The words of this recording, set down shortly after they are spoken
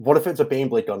What if it's a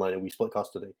Baneblade gunline and we split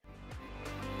custody?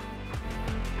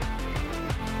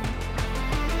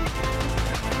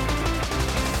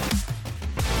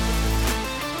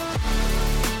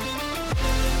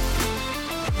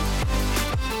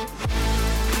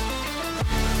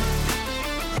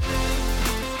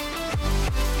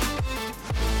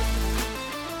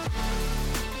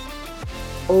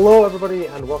 Hello, everybody,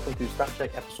 and welcome to Stat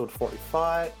Check episode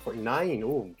 49.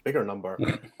 Oh, bigger number.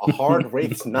 A hard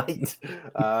Wraiths night.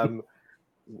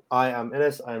 I am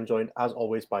Innes. I am joined, as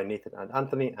always, by Nathan and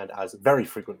Anthony, and as very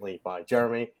frequently by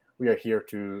Jeremy. We are here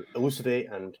to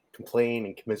elucidate and complain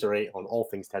and commiserate on all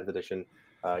things 10th edition.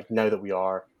 Now that we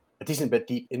are a decent bit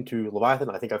deep into Leviathan,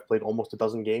 I think I've played almost a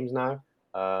dozen games now.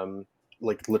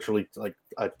 Literally,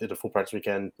 I did a full practice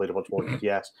weekend, played a bunch more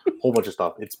DPS, whole bunch of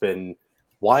stuff. It's been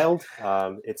wild.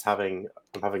 I'm having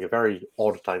a very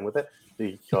odd time with it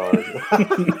because I'm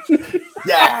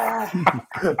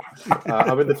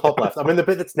in the top left. I'm in the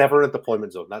bit that's never in a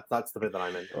deployment zone. That's the bit that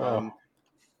I'm in.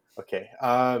 Okay.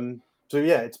 So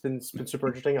yeah, it's been super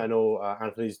interesting. I know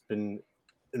Anthony's been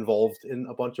involved in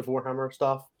a bunch of Warhammer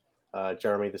stuff.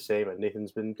 Jeremy the same, and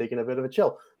Nathan's been taking a bit of a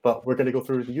chill. But we're going to go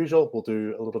through the usual. We'll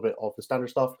do a little bit of the standard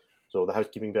stuff. So the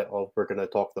housekeeping bit of we're going to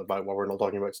talk about why we're not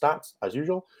talking about stats as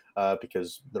usual,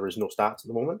 because there is no stats at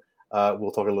the moment.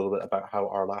 We'll talk a little bit about how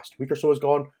our last week or so has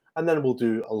gone, and then we'll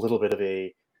do a little bit of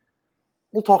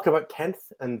we'll talk about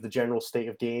 10th and the general state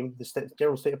of game,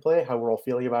 general state of play, how we're all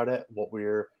feeling about it, what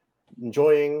we're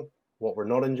enjoying, what we're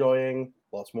not enjoying,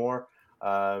 lots more,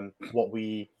 what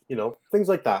we, things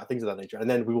like that, things of that nature. And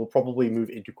then we will probably move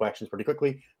into questions pretty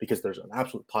quickly because there's an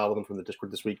absolute pile of them from the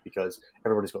Discord this week because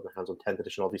everybody's got their hands on 10th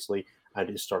edition, obviously, and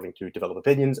is starting to develop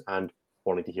opinions and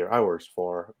wanting to hear ours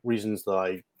for reasons that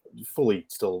I fully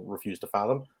still refuse to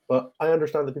fathom. But I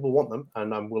understand that people want them,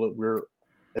 and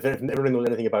if everybody knows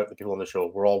anything about the people on the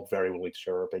show, we're all very willing to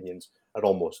share our opinions at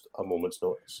almost a moment's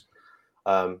notice.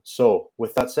 So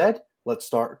with that said, let's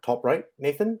start top right.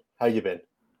 Nathan, how you been?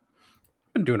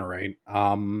 Been doing all right.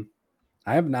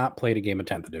 I have not played a game of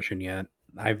 10th edition yet.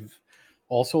 I've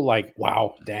also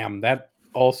wow, damn, that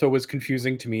also was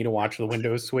confusing to me to watch the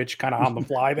Windows switch kind of on the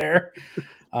fly there.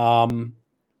 I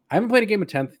haven't played a game of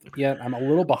 10th yet. I'm a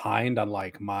little behind on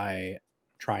my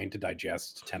trying to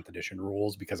digest 10th edition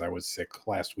rules because I was sick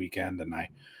last weekend and I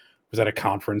was at a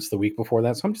conference the week before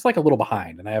that. So I'm just a little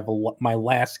behind. And I have my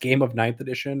last game of 9th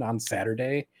edition on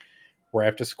Saturday, where I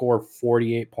have to score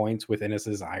 48 points with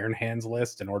Innes's Iron Hands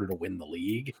list in order to win the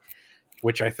league,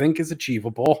 which I think is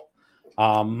achievable.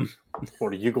 What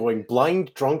are you going,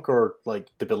 blind, drunk, or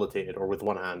debilitated, or with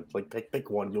one hand? Pick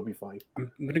one, you'll be fine.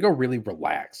 I'm going to go really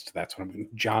relaxed. That's what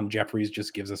John Jeffries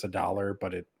just gives us $1,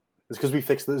 but it's because we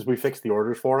fixed this. We fixed the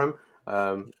orders for him,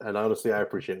 and honestly, I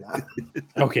appreciate that.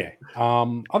 Okay.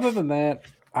 Other than that,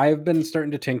 I've been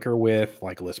starting to tinker with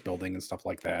list building and stuff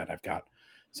like that. I've got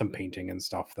some painting and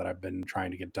stuff that I've been trying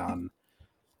to get done.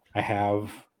 I have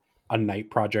a night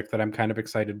project that I'm kind of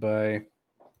excited by.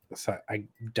 So I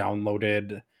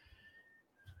downloaded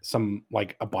some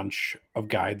a bunch of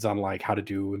guides on how to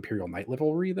do Imperial Knight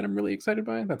Livery that I'm really excited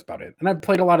by. That's about it. And I've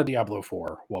played a lot of Diablo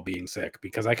 4 while being sick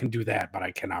because I can do that, but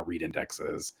I cannot read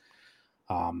indexes.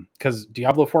 Because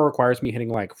Diablo 4 requires me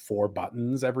hitting 4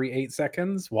 buttons every 8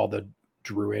 seconds while the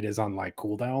druid is on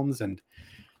cooldowns, and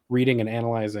reading and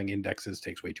analyzing indexes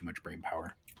takes way too much brain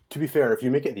power. To be fair, if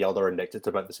you make it the Elder Index, it's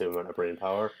about the same amount of brain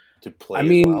power to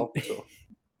play as well. So.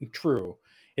 True.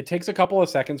 It takes a couple of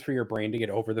seconds for your brain to get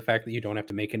over the fact that you don't have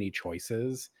to make any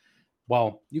choices.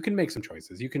 Well, you can make some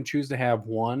choices. You can choose to have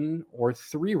 1 or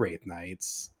 3 Wraith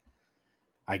Knights,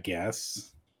 I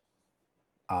guess.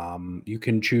 You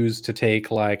can choose to take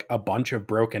a bunch of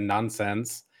broken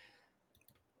nonsense.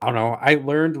 I don't know. I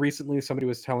learned recently, somebody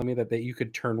was telling me that you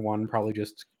could turn 1, probably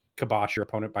just kibosh your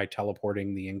opponent by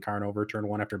teleporting the Incarn over turn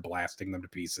 1 after blasting them to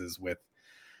pieces with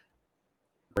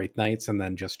Wraith Knights and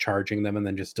then just charging them and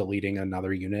then just deleting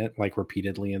another unit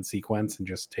repeatedly in sequence and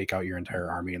just take out your entire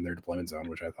army in their deployment zone,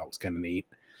 which I thought was kind of neat.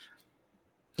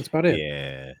 That's about it.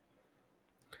 Yeah.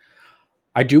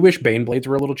 I do wish Baneblades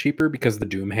were a little cheaper because the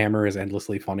Doom Hammer is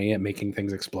endlessly funny at making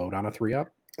things explode on a 3-up.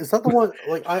 Is that the one?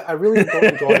 I really don't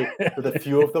enjoy that a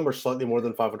few of them are slightly more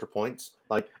than 500 points.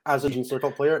 As a Gene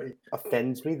Circle player, it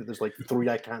offends me that there's 3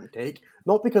 I can't take.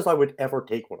 Not because I would ever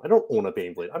take one. I don't own a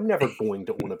Baneblade. I'm never going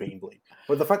to own a Baneblade.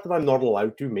 But the fact that I'm not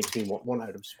allowed to makes me want one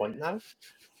out of spite now.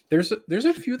 There's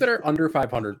a few that are under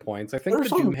 500 points. I think the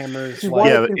Doom Hammer is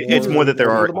it's more that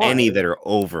there are any that are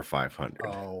over 500.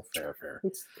 Oh, fair.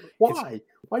 Why?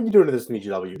 Why are you doing this to me,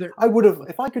 GW? I would have,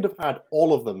 if I could have had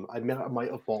all of them, I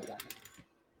might have bought one.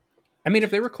 I mean,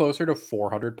 if they were closer to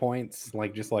 400 points,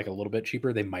 like just like a little bit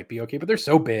cheaper, they might be okay. But they're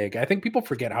so big. I think people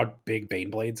forget how big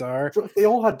Bane Blades are. So if they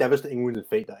all had devastating wound and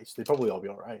fate dice, they'd probably all be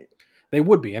all right. They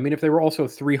would be. I mean, if they were also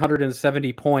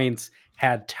 370 points,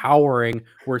 had towering,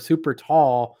 were super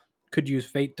tall, could use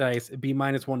fate dice, be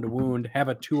 -1 to wound, have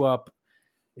a 2-up,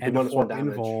 and a 4-up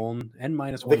invuln, and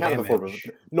 -1 damage.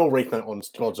 No Wraith Knight on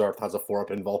God's Earth has a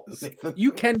 4-up invuln.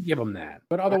 You can give them that,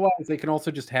 but otherwise they can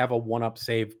also just have a 1-up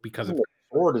save because of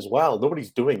sword as well.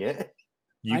 Nobody's doing it.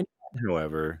 You,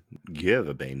 however, give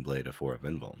a Baneblade a 4-up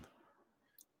invuln.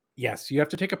 Yes, you have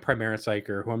to take a Primaris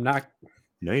Psyker, who I'm not.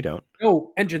 No, you don't.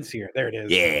 Oh, Engine Seer. There it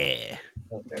is. Yeah.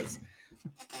 There it is.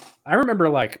 I remember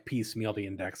like piecemeal the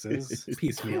indexes.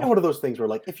 Piecemeal. One of those things where,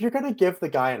 like, if you're gonna give the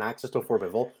guy an access to a 4-up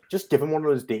invuln, just give him one of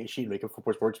those data sheet and make him 4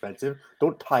 points more expensive.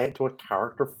 Don't tie it to a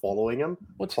character following him.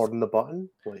 Pardon the button.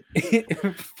 Like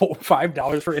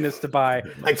 $5 for Innis to buy.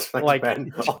 Thanks, like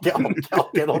Ben. I'll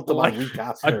get onto my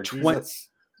recaster.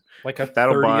 Like a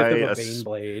that'll buy a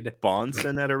Baneblade.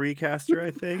 Bonson at a recaster, I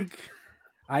think.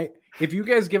 If you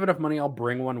guys give enough money, I'll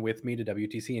bring one with me to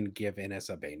WTC and give Innis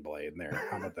a Baneblade there.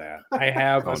 How about that? I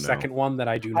have a second one that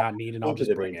I do not need, and I'll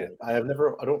just bring it. I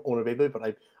don't own a Beyblade,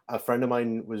 but a friend of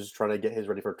mine was trying to get his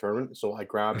ready for a tournament, so I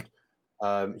grabbed.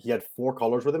 He had 4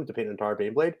 colors with him to paint an entire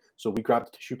Beyblade, so we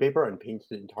grabbed tissue paper and painted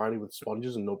it entirely with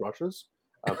sponges and no brushes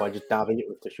by just dabbing it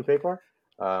with tissue paper,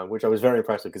 which I was very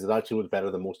impressed with because it actually looked better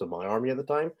than most of my army at the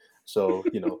time. So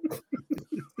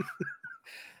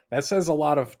That says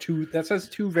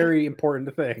two very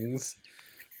important things.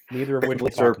 Neither of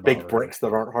which are big bricks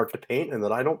that aren't hard to paint, and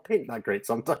that I don't paint that great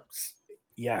sometimes.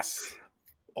 Yes.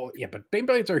 Oh yeah, but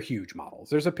Baneblades are huge models.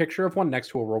 There's a picture of one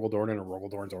next to a Rogaldorn, and a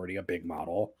Rogaldorn's already a big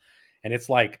model, and it's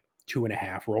like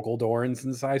 2.5 Rogaldorns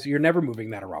in size. So you're never moving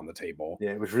that around the table.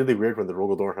 Yeah, it was really weird when the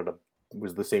Rogaldorn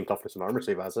was the same toughness and armor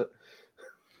save as it.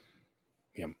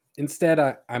 Yeah.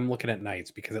 Instead, I'm looking at Knights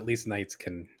because at least Knights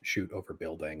can shoot over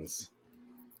buildings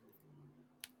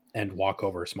and walk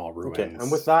over small ruins. Okay,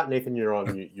 and with that, Nathan, you're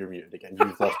muted again.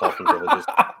 You've lost talking privileges.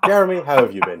 Jeremy, how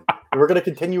have you been? We're going to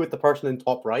continue with the person in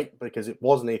top right because it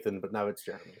was Nathan, but now it's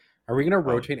Jeremy. Are we going to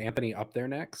rotate Anthony up there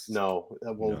next? No,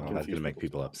 that's going to make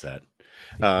people upset.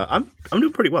 I'm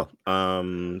doing pretty well.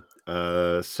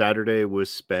 Saturday was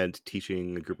spent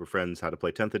teaching a group of friends how to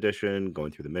play 10th edition,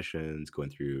 going through the missions, going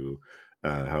through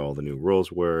how all the new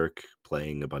rules work,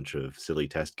 playing a bunch of silly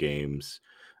test games.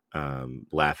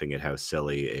 Laughing at how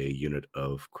silly a unit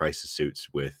of crisis suits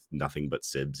with nothing but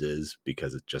sibs is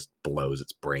because it just blows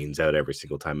its brains out every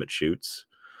single time it shoots.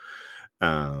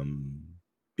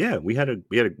 Yeah, we had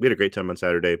a great time on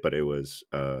Saturday, but it was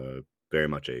very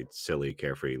much a silly,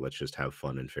 carefree, let's just have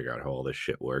fun and figure out how all this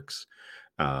shit works.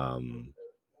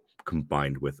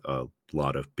 Combined with a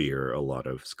lot of beer, a lot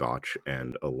of scotch,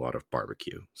 and a lot of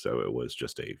barbecue. So it was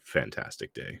just a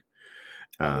fantastic day.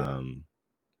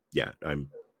 Yeah, I'm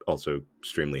also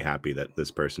extremely happy that this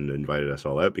person invited us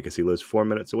all out because he lives 4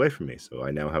 minutes away from me. So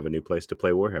I now have a new place to play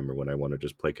Warhammer when I want to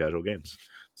just play casual games.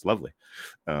 It's lovely.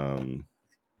 And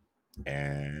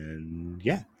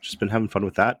yeah, just been having fun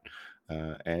with that.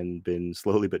 And been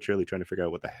slowly but surely trying to figure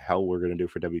out what the hell we're going to do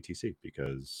for WTC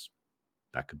because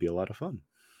that could be a lot of fun.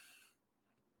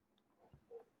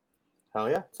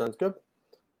 Hell yeah, sounds good.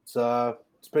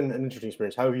 It's been an interesting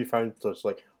experience. How have you found this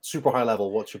like super high level?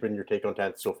 What's been your take on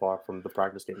 10th so far from the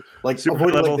practice game? Like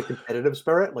avoiding like the competitive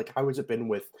spirit, like how has it been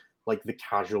with like the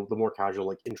more casual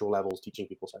like intro levels teaching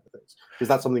people side of things? Because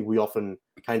that's something we often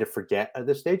kind of forget at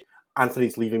this stage.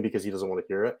 Anthony's leaving because he doesn't want to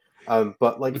hear it.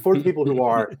 But like for the people who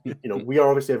are, we are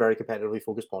obviously a very competitively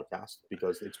focused podcast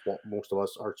because it's what most of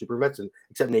us are super vets, and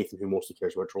except Nathan, who mostly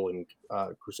cares about trolling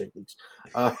Crusade leagues.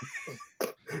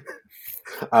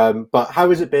 But how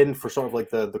has it been for sort of like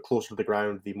the closer to the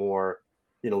ground, the more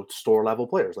store level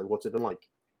players? Like, what's it been like?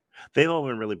 They've all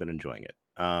really been enjoying it.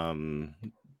 And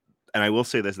I will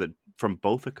say this, that from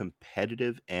both a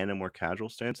competitive and a more casual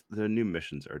stance, the new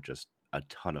missions are just a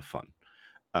ton of fun.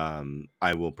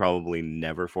 I will probably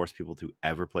never force people to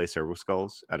ever play Servo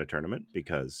Skulls at a tournament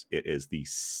because it is the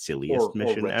silliest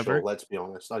mission ever. Let's be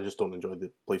honest, I just don't enjoy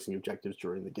the placing objectives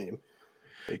during the game.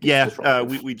 Yeah,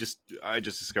 I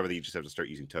just discovered that you just have to start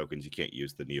using tokens. You can't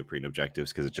use the neoprene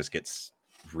objectives because it just gets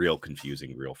real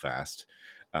confusing real fast.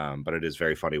 But it is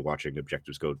very funny watching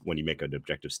objectives go when you make an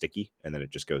objective sticky and then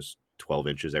it just goes 12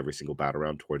 inches every single battle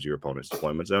round towards your opponent's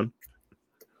deployment zone.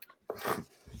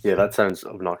 Yeah, that sounds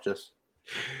obnoxious.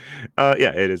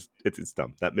 Yeah, it is. It's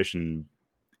dumb. That mission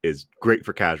is great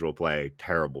for casual play,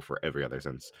 terrible for every other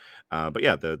sense. But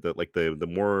yeah, the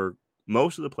more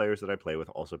most of the players that I play with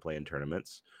also play in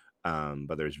tournaments.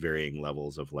 But there's varying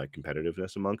levels of like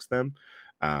competitiveness amongst them.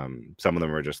 Some of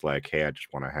them are just like, hey, I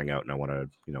just want to hang out and I want to,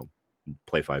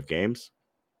 play 5 games.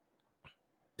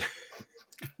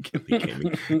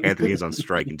 Anthony's on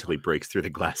strike until he breaks through the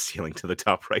glass ceiling to the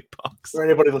top right box. For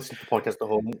anybody listening to the podcast at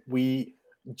home, we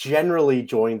generally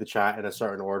join the chat in a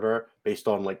certain order based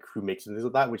on like who makes things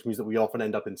like that, which means that we often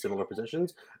end up in similar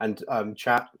positions. And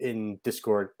chat in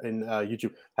Discord and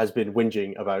YouTube has been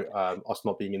whinging about us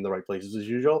not being in the right places as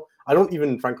usual. I don't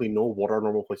even frankly know what our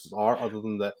normal places are, other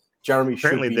than that Jeremy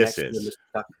Apparently should be this next to the is. Mr.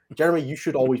 Stat. Jeremy, you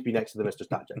should always be next to the Mr.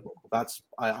 Stat Check logo. That's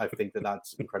I think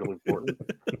that's incredibly important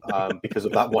because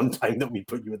of that one time that we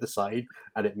put you at the side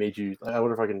and it made you. I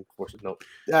wonder if I can force it. No,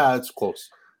 yeah, it's close.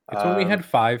 It's when we had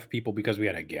 5 people because we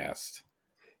had a guest.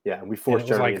 Yeah, and we forced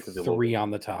Jeremy into the 3 logo.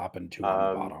 on the top and 2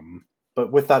 on the bottom.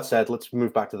 But with that said, let's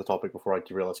move back to the topic before I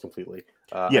derail us completely.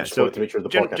 So to make sure the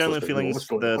podcast general feelings,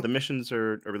 the missions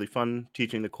are really fun,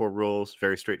 teaching the core rules,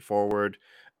 very straightforward.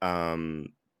 Players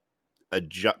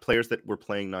that were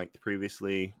playing 9th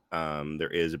previously,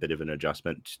 there is a bit of an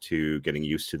adjustment to getting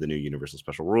used to the new universal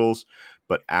special rules.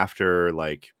 But after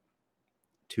like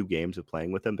 2 games of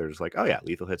playing with them, they're just like, oh yeah,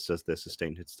 lethal hits does this,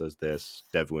 sustained hits does this,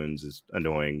 dev wounds is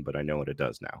annoying, but I know what it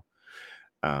does now.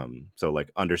 So like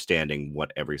understanding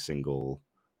what every single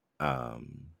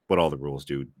what all the rules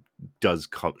do does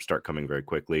start coming very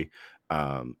quickly.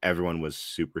 Everyone was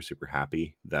super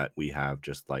happy that we have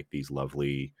just like these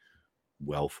lovely,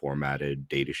 well formatted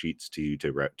data sheets to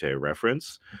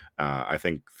reference. I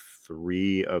think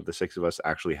 3 of the 6 of us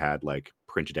actually had like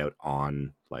printed out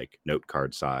on like note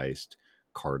card sized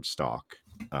card stock,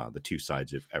 the 2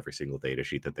 sides of every single data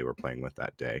sheet that they were playing with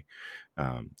that day.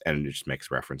 And it just makes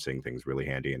referencing things really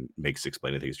handy and makes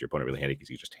explaining things to your opponent really handy because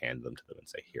you just hand them to them and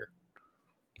say, here,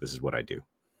 this is what I do.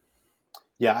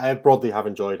 Yeah, I broadly have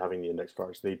enjoyed having the index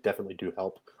cards. They definitely do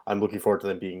help. I'm looking forward to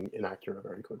them being inaccurate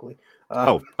very quickly.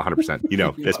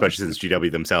 100%. Especially since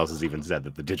GW themselves has even said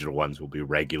that the digital ones will be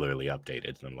regularly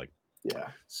updated. And I'm like, yeah.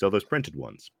 So those printed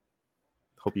ones.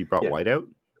 Hope you brought white out.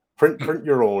 Print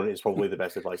your own is probably the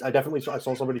best advice. I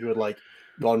saw somebody who had like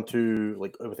gone to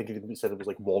like I think it said it was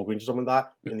like Walgreens or something like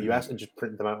that in the US and just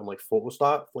printed them out on like photo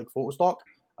stock, which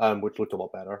looked a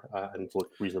lot better and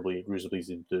looked reasonably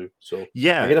easy to do. So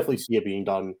yeah, I can definitely see it being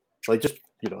done. Like just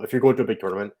if you're going to a big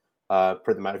tournament, print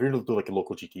them out. If you're going to do like a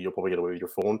local GT, you'll probably get away with your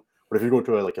phone. But if you're going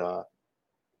to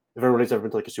if everybody's ever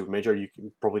been to like a super major, you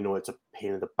can probably know it's a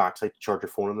pain in the backside to charge your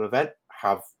phone in an event.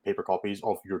 Have paper copies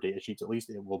of your data sheets at least.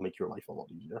 It will make your life a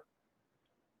lot easier.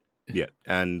 Yeah,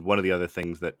 and one of the other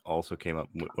things that also came up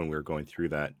when we were going through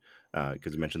that,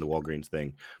 because you mentioned the Walgreens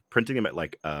thing, printing them at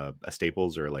like a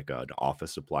Staples or like an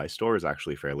office supply store is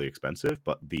actually fairly expensive,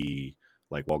 but the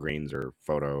like Walgreens or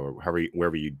Photo or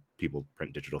wherever you people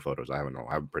print digital photos, I haven't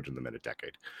printed them in a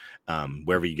decade.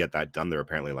 Wherever you get that done, they're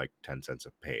apparently like 10 cents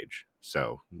a page.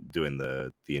 So doing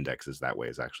the indexes that way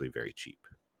is actually very cheap.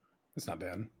 It's not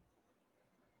bad.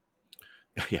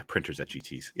 Yeah, printers at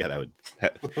GTs. Yeah, that would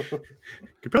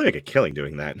could probably make a killing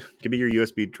doing that. Give me your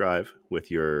USB drive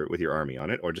with your army on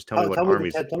it, or just tell me what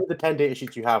armies. Tell me the 10 data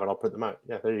sheets you have, and I'll print them out.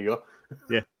 Yeah, there you go.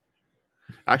 Yeah,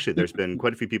 actually, there's been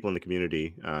quite a few people in the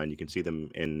community, and you can see them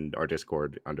in our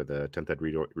Discord under the 10th Ed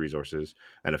resources,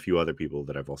 and a few other people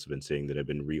that I've also been seeing that have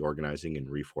been reorganizing and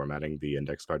reformatting the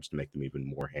index cards to make them even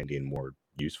more handy and more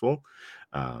useful.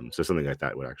 So something like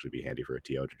that would actually be handy for a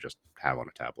TO to just have on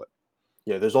a tablet.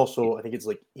 Yeah, there's also I think it's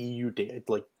like EU data,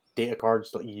 like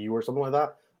datacards.eu or something like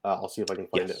that. I'll see if I can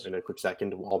find it in a quick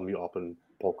second. I'll mute up and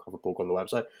have a poke on the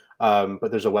website.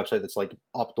 But there's a website that's like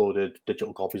uploaded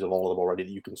digital copies of all of them already that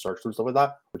you can search through stuff like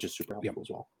that, which is super helpful as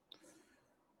well.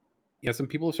 Yeah, some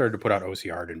people have started to put out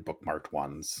OCR'd and bookmarked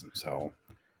ones, so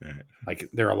like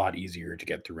they're a lot easier to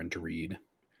get through and to read.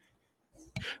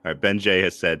 All right, Ben J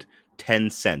has said 10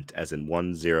 cent as in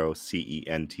 10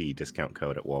 CENT discount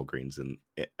code at Walgreens and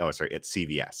at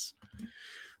CVS.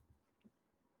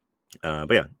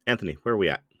 But yeah, Anthony, where are we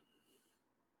at?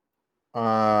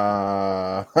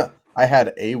 I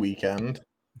had a weekend.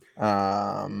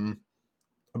 A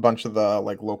bunch of the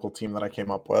like local team that I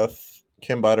came up with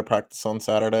came by to practice on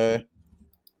Saturday.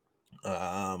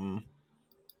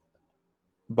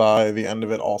 By the end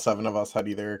of it, all 7 of us had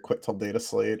either quit till data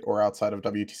slate or outside of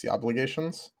WTC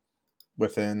obligations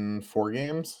within 4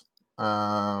 games.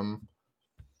 So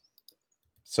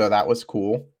that was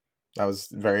cool. That was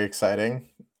very exciting.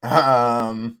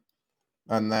 And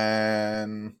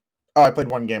then I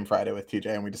played 1 game Friday with TJ,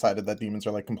 and we decided that demons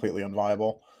are like completely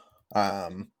unviable.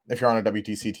 If you're on a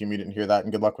WTC team, you didn't hear that,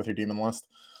 and good luck with your demon list.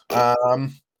 Or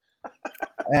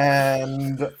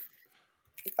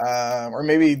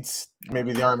maybe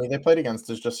the army they played against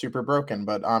is just super broken,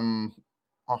 but I'm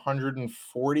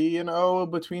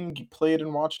 140-0 between played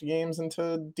and watched games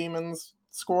into Demons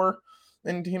score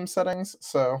in team settings.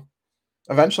 So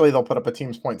eventually they'll put up a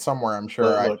team's point somewhere, I'm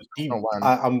sure. I just don't know when.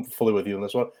 I'm fully with you on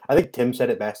this one. I think Tim said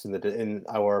it best in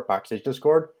our backstage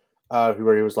Discord,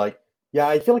 where he was like, "Yeah,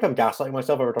 I feel like I'm gaslighting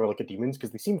myself every time I look at Demons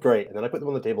because they seem great, and then I put them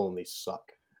on the table and they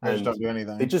suck. They just And don't do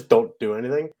anything. They just don't do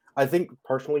anything. I think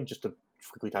personally, just to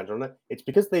quickly tangent on it, it's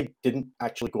because they didn't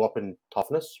actually go up in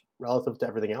toughness relative to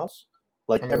everything else.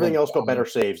 Like everything else got better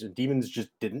saves, and Demons just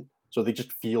didn't. So they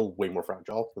just feel way more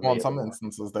fragile. Well, in some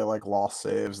instances, they like lost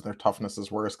saves. Their toughness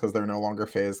is worse because they're no longer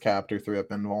phase capped or 3-up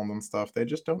invuln and stuff. They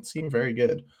just don't seem very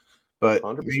good. But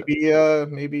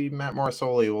 100%. Maybe Matt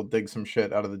Morrisoli will dig some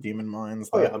shit out of the demon mines.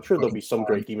 Oh yeah, I'm sure there'll be some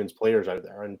great Demons players out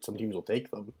there, and some teams will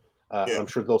take them. And I'm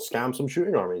sure they'll scam some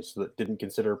shooting armies that didn't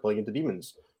consider playing into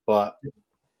Demons. But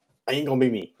ain't gonna be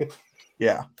me.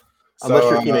 Yeah. Unless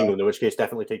you're Team England, in which case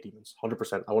definitely take Demons.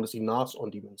 100%. I want to see Nas on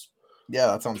Demons. Yeah,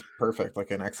 that sounds perfect.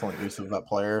 Like an excellent use of that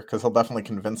player because he'll definitely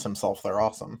convince himself they're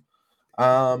awesome.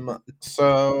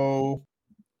 So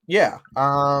yeah,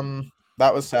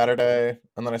 that was Saturday,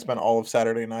 and then I spent all of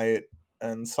Saturday night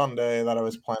and Sunday that I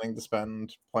was planning to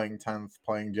spend playing 10th,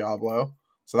 playing Diablo.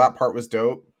 So that part was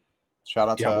dope. Shout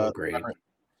out to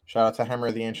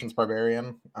Hemmer the Ancient's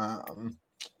Barbarian.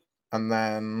 And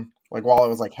then like while I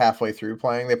was like halfway through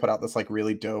playing, they put out this like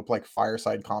really dope like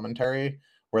fireside commentary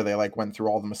where they like went through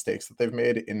all the mistakes that they've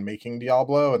made in making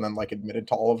Diablo and then like admitted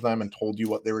to all of them and told you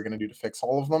what they were going to do to fix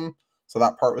all of them. So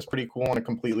that part was pretty cool and a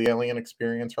completely alien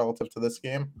experience relative to this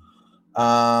game.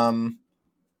 And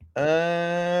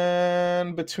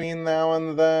between now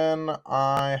and then,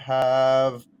 I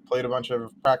have played a bunch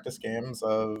of practice games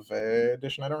of an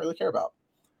edition I don't really care about.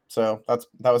 So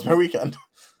that was my weekend.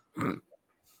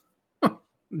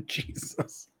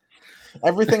 Jesus.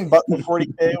 Everything but the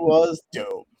 40K was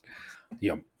dope.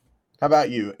 Yep. How about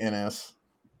you, Innes?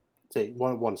 Say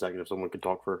one second if someone could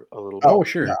talk for a little bit. Oh,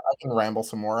 sure. Yeah, I can ramble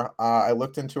some more. I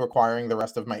looked into acquiring the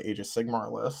rest of my Age of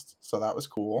Sigmar list, so that was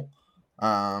cool.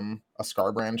 A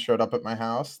Scarbrand showed up at my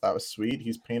house. That was sweet.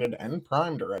 He's painted and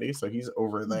primed already, so he's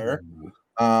over there.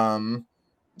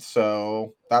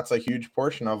 So that's a huge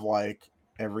portion of like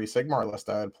every Sigmar list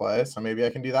I would play. So maybe I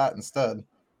can do that instead.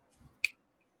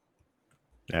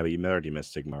 Yeah, but you already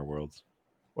missed Sigmar Worlds.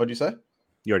 What'd you say?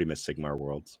 You already missed Sigmar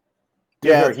Worlds.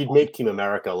 Yeah, he'd make Team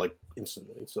America like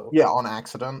instantly. So yeah, on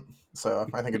accident. So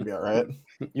I think it'd be all right.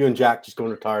 You and Jack just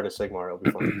going retired as Sigmar. It'll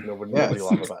be fun. Nobody will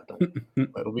have a bad time.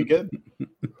 It'll be good.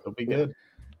 It'll be good.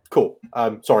 Cool.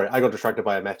 Sorry, I got distracted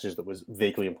by a message that was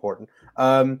vaguely important.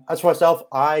 As for myself,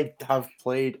 I have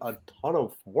played a ton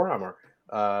of Warhammer,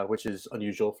 which is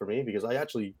unusual for me because I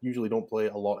actually usually don't play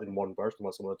a lot in one burst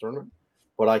unless I'm in a tournament.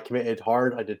 But I committed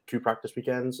hard. I did 2 practice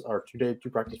weekends, or 2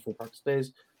 practice, 4 practice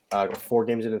days. I got 4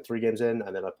 games in and 3 games in,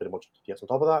 and then I played a bunch of TTS on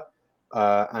top of that.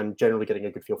 And generally getting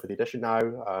a good feel for the edition now.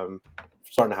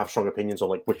 Starting to have strong opinions on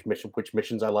like which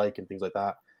missions I like and things like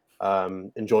that.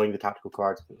 Enjoying the tactical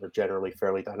cards. They're generally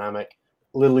fairly dynamic.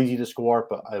 A little easy to score,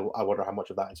 but I wonder how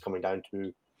much of that is coming down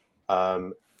to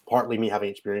partly me having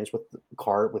experience with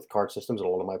card systems, and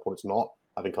a lot of my opponents not,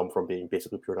 having come from being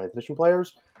basically pure 9th edition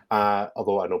players.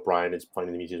 Although I know Brian is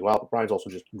finding them easy as well, but Brian's also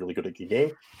just really good at the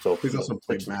game. So he's also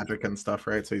played Magic and stuff,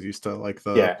 right? So he's used to like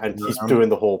the and he's doing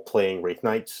the whole playing Wraith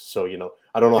Knights. So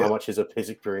I don't know how much his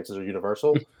experiences are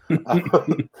universal.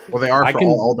 Well, they are for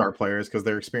all Eldar players because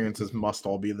their experiences must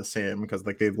all be the same because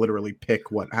like they literally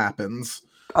pick what happens.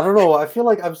 I don't know. I feel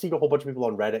like I've seen a whole bunch of people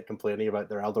on Reddit complaining about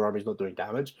their Eldar armies not doing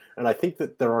damage, and I think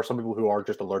that there are some people who are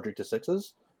just allergic to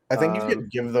 6s. I think you could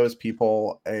give those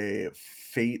people a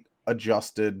fate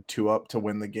adjusted 2-up to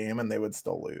win the game and they would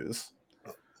still lose.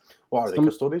 Well, are they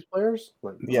Custodes players?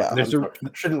 Like, yeah. I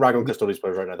shouldn't rag on Custodes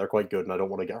players right now. They're quite good and I don't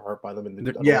want to get hurt by them.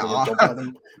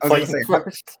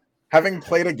 Having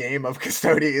played a game of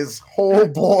Custodes, oh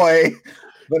boy.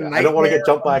 I don't want to get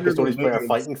jumped by a Custodes player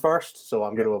fighting first, so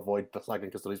I'm going to avoid slagging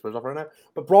Custodes players off right now.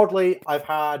 But broadly, I've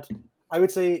had, I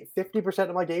would say 50%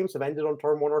 of my games have ended on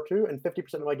turn 1 or 2, and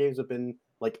 50% of my games have been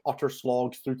like utter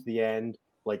slogs through to the end,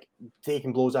 like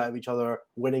taking blows out of each other,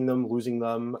 winning them, losing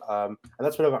them, and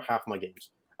that's been about half my games.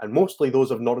 And mostly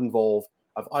those have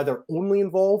either only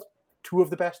involved 2 of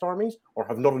the best armies or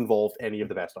have not involved any of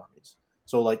the best armies.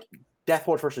 So like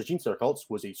Deathwatch versus Genestealer Cults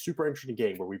was a super interesting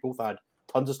game where we both had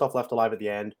tons of stuff left alive at the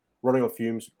end, running on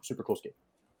fumes, super close game.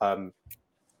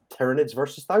 Tyranids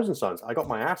versus Thousand Suns. I got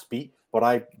my ass beat, but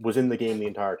I was in the game the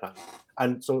entire time.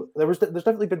 And so there's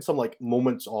definitely been some like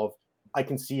moments of I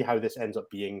can see how this ends up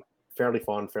being fairly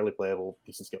fun, fairly playable,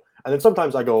 decent skill. And then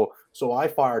sometimes I go, so I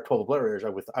fired 12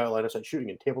 Obliterators with line of sight shooting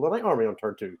and tabled a Night Army on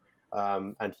turn 2.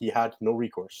 And he had no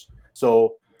recourse.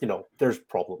 So there's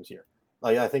problems here.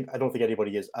 Like I don't think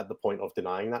anybody is at the point of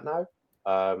denying that now.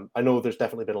 I know there's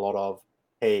definitely been a lot of,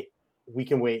 hey, we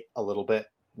can wait a little bit.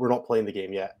 We're not playing the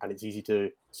game yet, and it's easy to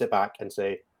sit back and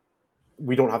say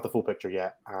we don't have the full picture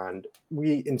yet, and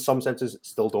we, in some senses,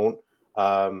 still don't.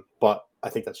 But I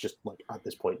think that's just like at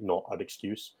this point not an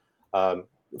excuse.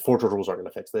 Forge rules aren't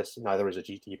going to fix this. Neither is a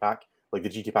GT pack. Like the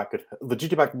GT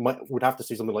pack would have to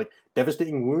say something like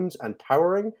devastating wounds and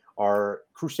towering are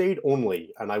crusade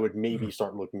only, and I would maybe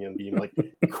start looking and being like,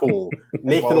 cool,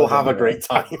 Nathan will have a great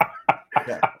time.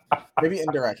 Yeah, maybe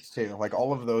indirect too. Like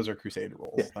all of those are crusade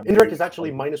rules. Yeah. Indirect is actually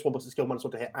 -1 plus the skill,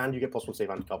 -1 to hit, and you get +1 save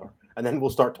and cover, and then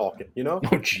we'll start talking. Oh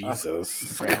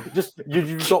Jesus! Just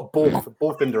you've got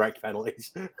both indirect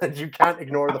penalties, and you can't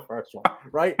ignore the first one,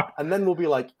 right? And then we'll be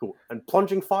like, cool. And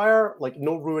plunging fire, like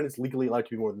no ruin is legally allowed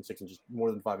to be more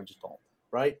than 5 inches tall,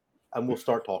 right? And we'll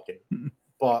start talking.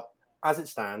 But as it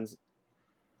stands,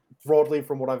 broadly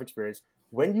from what I've experienced,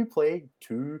 when you play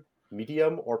 2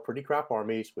 medium or pretty crap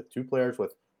armies with 2 players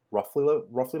with roughly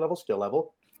level skill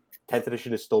level, 10th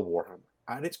edition is still Warhammer.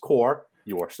 At its core,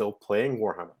 you are still playing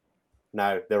Warhammer.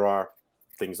 Now, there are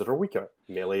things that are weaker.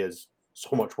 Melee is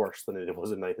so much worse than it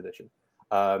was in 9th edition,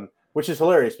 which is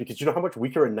hilarious because you know how much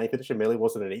weaker in 9th edition Melee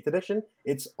was than in 8th edition?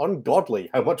 It's ungodly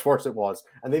how much worse it was,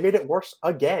 and they made it worse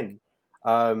again.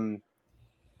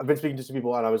 I've been speaking to some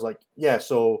people, and I was like, yeah,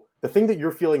 so the thing that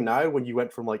you're feeling now when you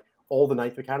went from like all the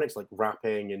 9th mechanics, like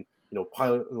wrapping and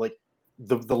pilot, like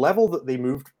the level that they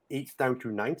moved 8th down to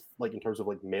 9th, like in terms of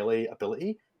like melee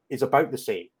ability, is about the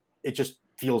same. It just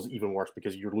feels even worse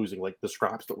because you're losing like the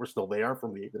scraps that were still there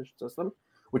from the 8th edition system,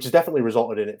 which has definitely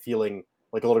resulted in it feeling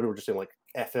like a lot of people are just saying like,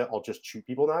 F it, I'll just shoot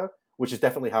people now, which is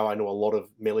definitely how I know a lot of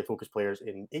melee focused players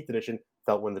in 8th edition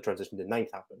felt when the transition to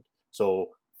 9th happened.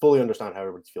 So fully understand how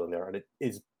everybody's feeling there, and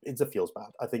it feels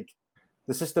bad. I think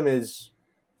the system is,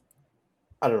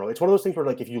 I don't know, it's one of those things where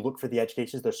like if you look for the edge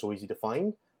cases, they're so easy to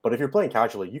find. But if you're playing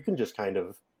casually, you can just kind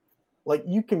of like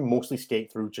you can mostly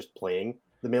skate through just playing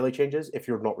the melee changes if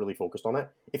you're not really focused on it.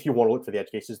 If you want to look for the edge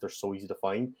cases, they're so easy to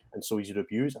find and so easy to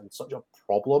abuse and such a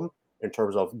problem in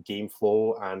terms of game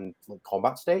flow and like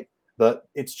combat state that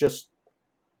it's just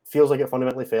feels like it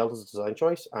fundamentally failed as a design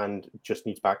choice and just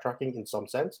needs backtracking in some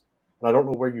sense. And I don't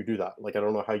know where you do that. Like I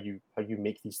don't know how you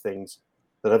make these things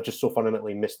that have just so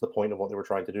fundamentally missed the point of what they were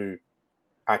trying to do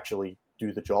actually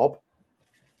do the job.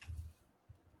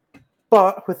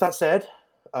 But with that said,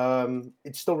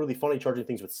 it's still really funny charging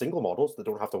things with single models that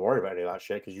don't have to worry about any of that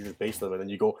shit because you just base them and then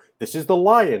you go, this is the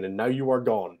lion and now you are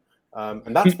gone.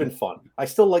 And that's been fun. I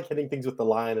still like hitting things with the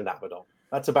lion and Abaddon.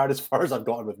 That's about as far as I've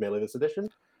gotten with Melee this edition.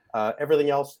 Everything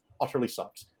else utterly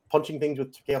sucks. Punching things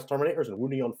with Chaos Terminators and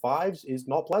wounding on 5s is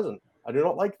not pleasant. I do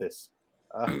not like this.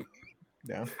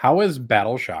 Yeah. How has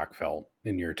Battle Shock felt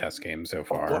in your test game so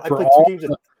far? God, I played 2 games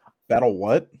of Battle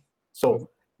what? So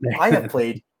I have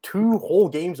played 2 whole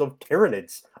games of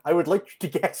Tyranids. I would like you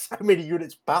to guess how many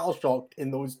units Battle Shocked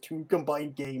in those 2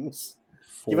 combined games.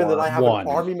 Given that I have an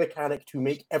army mechanic to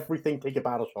make everything take a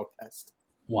Battle Shock test.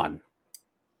 1.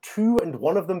 2, and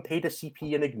one of them paid a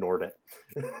CP and ignored it.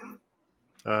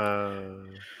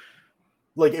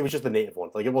 Like it was just the native one.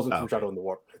 Like it wasn't from Shadow in the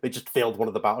Warp. They just failed one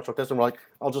of the Battle Shock tests and were like,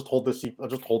 I'll just hold this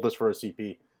for a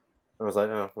CP. I was like,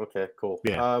 oh, okay, cool.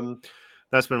 Yeah.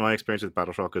 That's been my experience with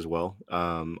Battle Shock as well.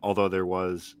 Although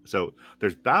there's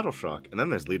Battle Shock and then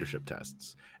there's leadership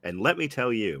tests. And let me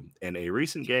tell you, in a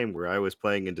recent game where I was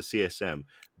playing into CSM,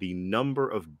 the number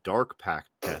of Dark Pact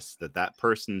tests that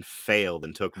person failed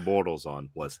and took mortals on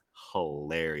was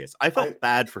hilarious. I felt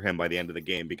bad for him by the end of the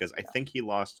game because I think he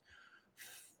lost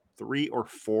 3 or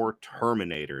 4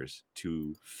 Terminators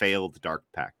to failed Dark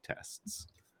Pact tests.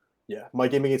 Yeah, my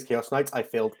game against Chaos Knights, I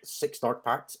failed 6 Dark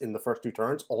Pacts in the first 2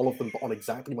 turns, all of them on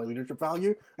exactly my leadership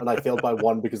value, and I failed by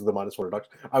 1 because of the -4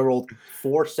 reduction. I rolled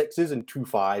 4 6s and 2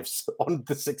 5s on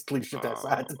the 6th leadership test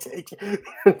I had to take.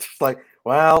 Just like,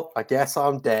 well, I guess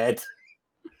I'm dead.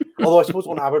 Although I suppose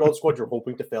on Abaddon squad, you're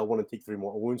hoping to fail 1 and take 3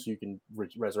 mortal wounds, so you can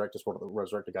resurrect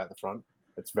a guy at the front.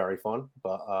 It's very fun,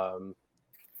 but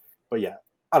yeah,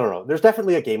 I don't know. There's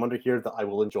definitely a game under here that I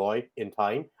will enjoy in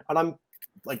time, and I'm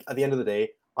like, at the end of the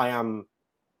day, I am,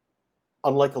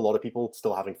 unlike a lot of people,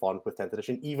 still having fun with 10th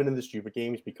edition, even in the stupid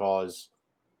games, because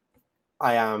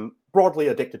I am broadly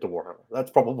addicted to Warhammer.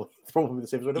 That's probably the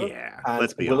safest way to do it. Yeah, and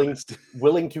let's be honest.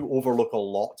 willing to overlook a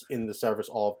lot in the service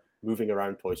of moving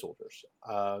around toy soldiers.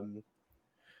 I've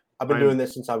been doing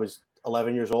this since I was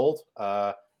 11 years old.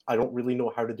 I don't really know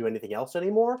how to do anything else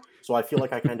anymore, so I feel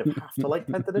like I kind of have to like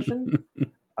 10th edition.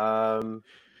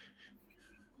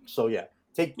 So yeah.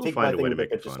 Take my thing with a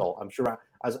pinch of salt. I'm sure,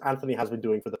 as Anthony has been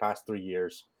doing for the past 3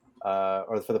 years,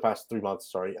 or for the past 3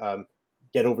 months, sorry.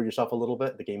 get over yourself a little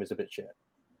bit, the game is a bit shit.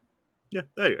 Yeah,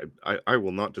 I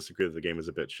will not disagree that the game is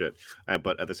a bit shit.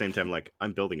 But at the same time, like,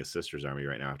 I'm building a Sisters army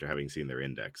right now after having seen their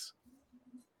index.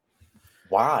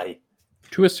 Why?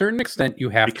 To a certain extent, you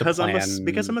have to plan...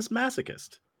 Because I'm a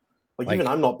masochist. Like, even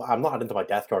I'm not into my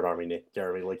Death Guard army, Nick,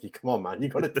 Jeremy. Like, come on, man, you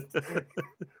got to.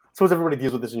 Suppose everybody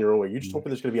deals with this in your own way. You just hoping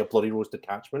there's going to be a Bloody Rose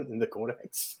detachment in the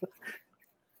Codex.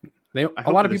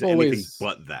 A lot of people always,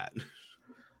 but that.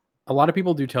 A lot of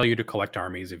people do tell you to collect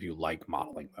armies if you like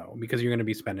modeling, though, because you're going to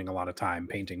be spending a lot of time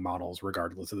painting models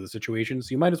regardless of the situation.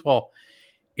 So you might as well,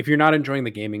 if you're not enjoying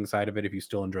the gaming side of it, if you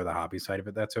still enjoy the hobby side of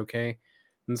it, that's okay.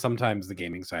 And sometimes the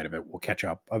gaming side of it will catch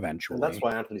up eventually. And that's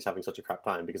why Anthony's having such a crap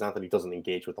time, because Anthony doesn't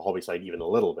engage with the hobby side even a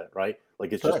little bit, right?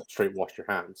 Like, it's just straight wash your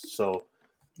hands. So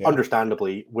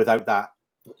understandably, without that,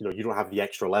 you don't have the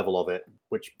extra level of it,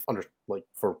 which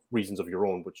for reasons of your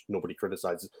own, which nobody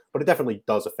criticizes, but it definitely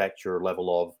does affect your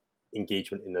level of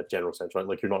engagement in a general sense, right?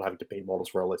 Like, you're not having to paint models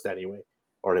for a list anyway,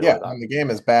 or anything like that. When the game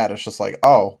is bad, it's just like,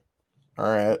 oh, all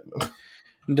right.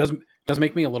 It does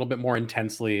make me a little bit more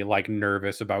intensely like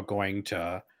nervous about going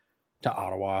to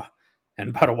Ottawa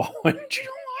and Petawawa in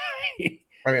July.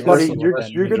 I mean, buddy,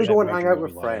 you're going to go and hang out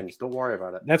with friends. Don't worry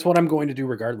about it. That's what I'm going to do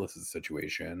regardless of the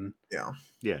situation. Yeah.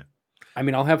 I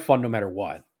mean, I'll have fun no matter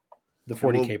what. The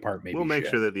 40K part maybe. We'll make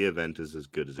sure that the event is as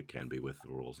good as it can be with the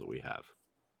rules that we have.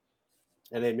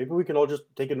 And then maybe we can all just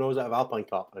take a nose out of Alpine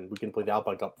Cup and we can play the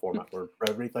Alpine Cup format where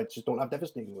everybody just don't have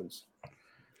devastating wounds.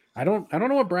 I don't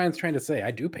know what Brian's trying to say.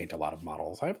 I do paint a lot of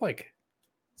models. I have like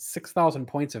 6,000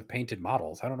 points of painted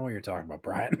models. I don't know what you're talking about,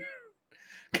 Brian.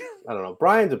 I don't know.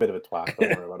 Brian's a bit of a twat.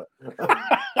 Don't worry about it.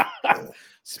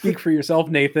 Speak for yourself,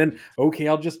 Nathan. Okay,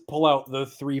 I'll just pull out the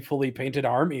 3 fully painted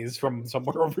armies from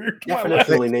somewhere over here.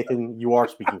 Definitely, Nathan, you are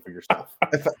speaking for yourself.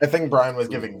 I think Brian was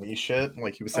giving me shit.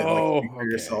 Like, he was saying, speak for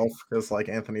yourself, because, like,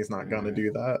 Anthony's not going to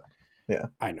do that. Yeah.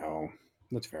 I know.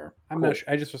 That's fair. I'm not sure.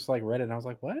 I just read it and I was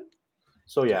like, what?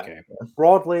 So, yeah. Okay.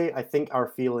 Broadly, I think our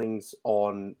feelings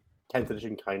on 10th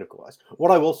edition kind of coalesce.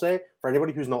 What I will say, for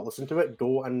anybody who's not listened to it,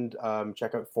 go and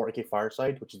check out 40K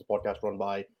Fireside, which is the podcast run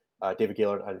by David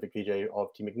Gaylord and Vic VJ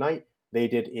of Team Ignite. They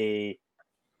did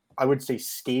I would say,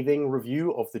 scathing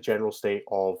review of the general state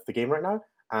of the game right now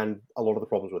and a lot of the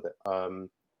problems with it.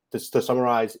 To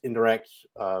summarize, indirect,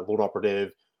 lone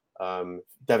operative,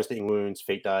 devastating wounds,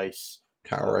 fate dice,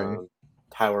 towering,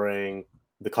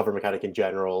 the cover mechanic in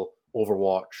general,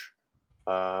 Overwatch.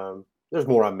 There's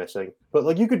more I'm missing, but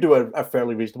like, you could do a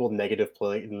fairly reasonable negative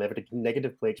play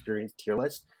experience tier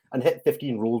list and hit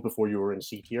 15 rules before you were in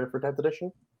C tier for 10th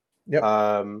edition.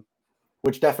 Yep.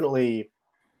 Which definitely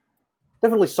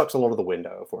sucks a lot of the wind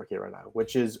out of 4K right now,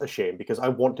 which is a shame because I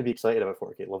want to be excited about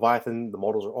 4K. Leviathan, the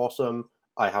models are awesome.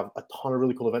 I have a ton of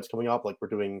really cool events coming up. Like, we're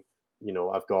doing,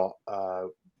 I've got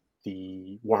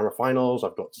the Warhammer Finals,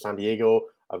 I've got San Diego,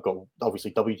 I've got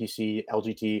obviously WTC,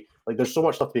 LGT. Like, there's so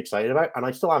much stuff to be excited about, and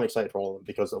I still am excited for all of them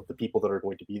because of the people that are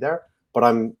going to be there. But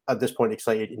I'm at this point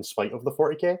excited in spite of the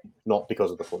 40K, not because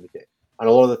of the 40K. And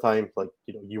a lot of the time, like,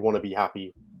 you want to be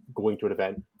happy going to an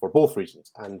event for both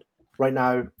reasons. And right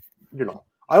now, you're not.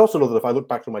 I also know that if I look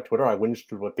back through my Twitter, I whinged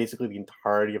through basically the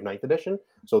entirety of 9th edition.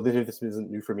 So this isn't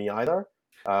new for me either.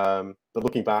 But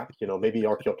looking back, maybe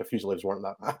Archaeopter Fusiliers weren't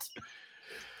that bad.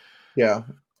 Yeah,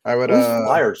 I would.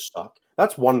 Flyers suck.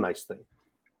 That's one nice thing.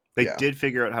 They did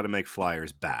figure out how to make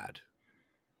flyers bad.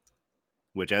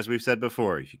 Which, as we've said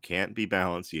before, if you can't be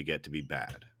balanced, you get to be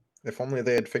bad. If only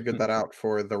they had figured that out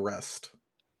for the rest.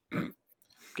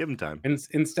 Give them time.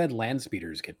 Instead, land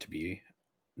speeders get to be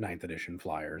 9th edition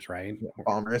flyers, right?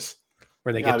 Bombers.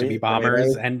 Where they get to be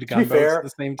bombers and gunboats at the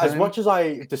same time. As much as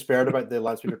I despaired about the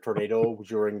land speeder tornado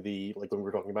during when we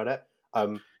were talking about it,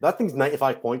 that thing's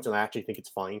 95 points, and I actually think it's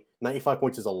fine. 95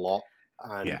 points is a lot,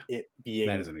 and it being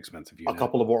that is an expensive unit. A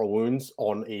couple of mortal wounds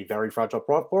on a very fragile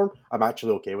platform, I'm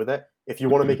actually okay with it. If you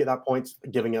want to make it that points,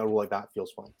 giving it a roll like that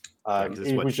feels fine.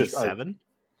 It was just T7?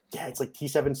 Yeah, it's like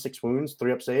T7, 6 wounds,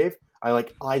 3-up save. I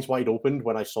like eyes wide opened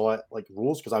when I saw it like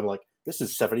rules because I'm like, this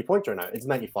is 70 points right now. It's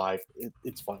 95.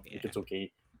 It's fine. Yeah. It's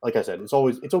okay. Like I said, it's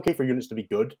okay for units to be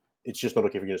good. It's just not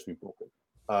okay for units to be broken.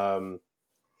 But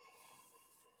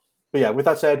yeah, with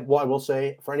that said, what I will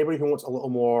say, for anybody who wants a little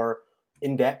more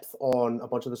in-depth on a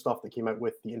bunch of the stuff that came out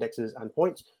with the indexes and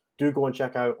points, do go and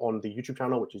check out on the YouTube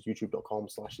channel, which is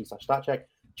youtube.com/c/statcheck.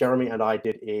 Jeremy and I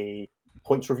did a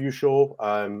points review show,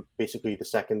 basically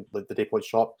the day points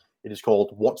shop. It is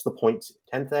called What's the Points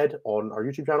 10th Ed on our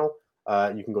YouTube channel.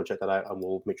 You can go check that out, and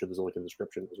we'll make sure there's a link in the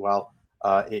description as well.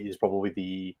 It is probably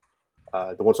the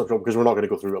one-stop shop because we're not going to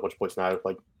go through a bunch of points now.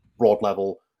 Like, broad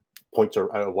level points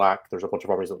are out of whack. There's a bunch of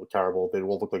armies that look terrible. They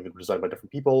all look like they were designed by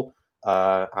different people.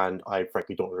 and I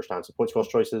frankly don't understand some points cost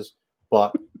choices,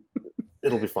 but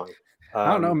it'll be fine.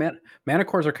 I don't know, man. Mana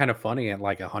cores are kind of funny at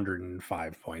like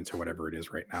 105 points or whatever it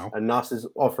is right now. And NAS is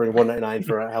offering 199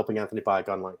 for helping Anthony buy a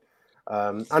gunline.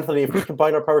 Anthony, if we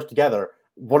combine our powers together,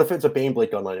 what if it's a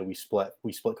Baneblade gunline and we split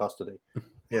custody?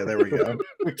 Yeah, there we go.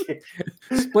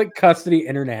 Split custody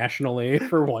internationally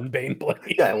for one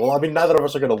Baneblade. Yeah, well, I mean, neither of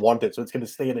us are going to want it, so it's going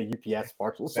to stay in a UPS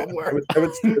parcel somewhere. It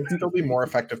would still be more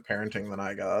effective parenting than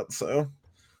I got. So,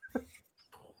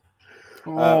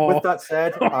 with that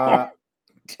said,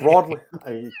 broadly,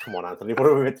 come on, Anthony, what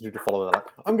are we meant to do to follow that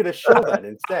up? I'm going to show that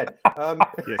instead.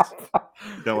 Yes.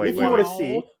 No, wait, if you want to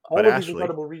see all But of Ashley- these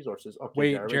incredible resources, okay,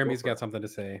 Wait, Jeremy's go for got something to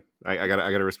say. I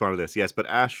gotta respond to this. Yes, but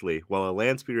Ashley, while a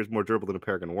land speeder is more durable than a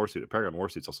Paragon Warsuit, a Paragon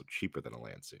Warsuit's also cheaper than a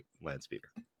land speeder.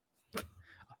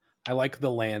 I like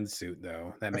the land suit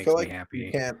though. That I makes feel me like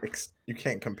happy. you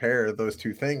can't compare those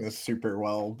two things super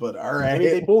well. But all it. right, I mean,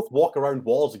 they both walk around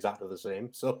walls exactly the same,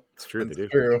 so It's true, they do.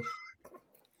 true.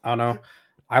 I don't know.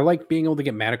 I like being able to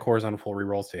get mana cores on full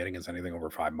rerolls to hit against anything over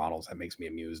 5 models. That makes me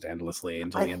amused endlessly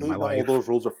until I the hate end of my that life. all those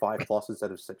rolls are 5+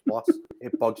 instead of 6+.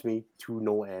 It bugs me to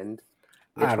no end.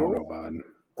 I don't This know, roll, bud.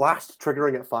 Blast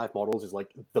triggering at 5 models is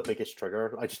like the biggest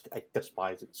trigger. I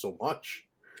despise it so much.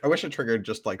 I wish it triggered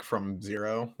just like from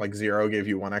 0. Like 0 gave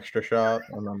you 1 extra shot,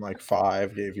 and then like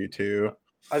 5 gave you 2.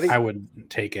 I think I would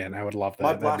take it. I would love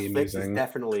my that. That'd blast be fix is amazing.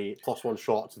 definitely +1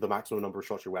 shot to the maximum number of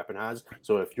shots your weapon has.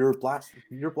 So if your blast,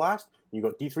 you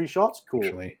got D3 shots, cool.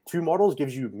 Actually. 2 models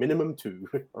gives you minimum 2,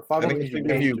 or 5 I think models it gives you should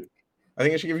give minimum you 2. I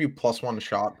think it should give you +1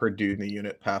 shot per dude in the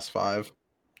unit past 5.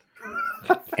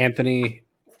 Anthony,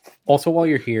 also while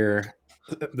you're here,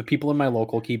 the people in my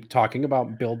local keep talking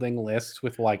about building lists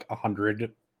with like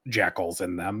 100 jackals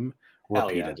in them Hell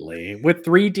yeah. repeatedly, with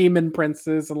 3 demon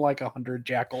princes and like 100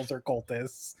 jackals or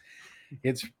cultists.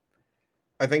 It's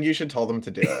I think you should tell them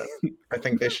to do it. I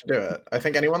think they should do it. I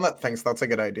think anyone that thinks that's a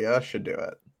good idea should do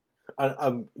it.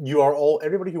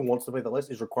 Everybody who wants to play the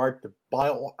list is required to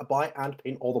buy and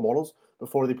paint all the models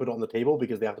before they put it on the table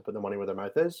because they have to put the money where their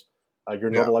mouth is. You're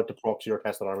not allowed to proxy or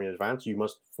test an army in advance. You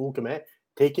must full commit.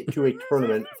 Take it to a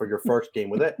tournament for your first game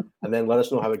with it, and then let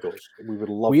us know how it goes. We would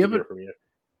love to hear from you.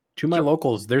 To my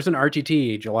locals, there's an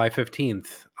RTT July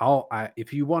 15th.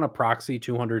 If you want to proxy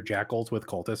 200 jackals with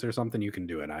cultists or something, you can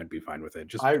do it. I'd be fine with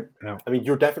it. I mean,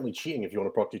 you're definitely cheating if you want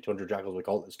to proxy 200 jackals with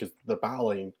cultists because the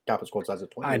battling Kappa squad size is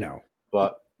 20. I know,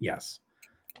 but yes,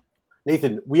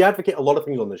 Nathan, we advocate a lot of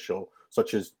things on this show,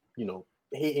 such as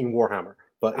hating Warhammer.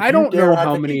 But I don't know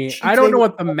how many. I don't know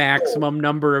what the maximum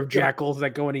number of jackals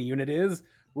that go in a unit is.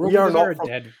 World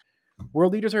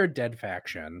leaders are a dead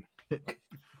faction.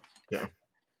 Yeah.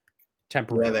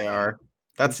 Temporarily. Yeah, they are.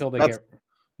 That's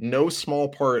no small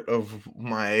part of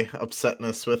my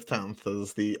upsetness with 10th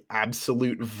is the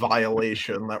absolute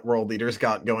violation that world leaders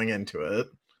got going into it.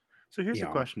 So here's a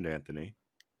question to Anthony.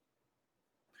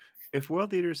 If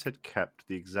world leaders had kept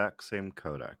the exact same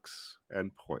codex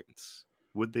and points,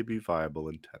 would they be viable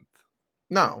in 10th?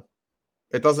 No.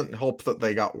 It doesn't help that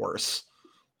they got worse.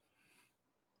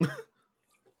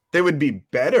 They would be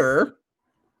better,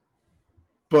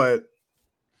 but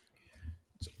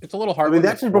it's a little hard. I mean, they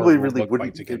actually probably really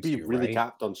wouldn't. They'd be really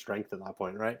capped on strength at that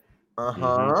point, right?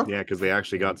 Mm-hmm. Yeah, because they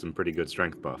actually got some pretty good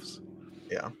strength buffs.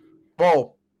 Yeah.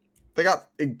 Well, they got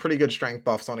pretty good strength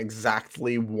buffs on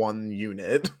exactly 1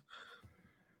 unit.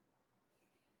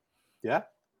 Yeah?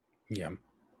 Yeah.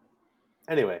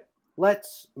 Anyway,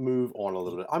 let's move on a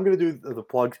little bit. I'm going to do the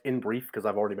plugs in brief because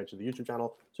I've already mentioned the YouTube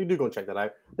channel, so you do go and check that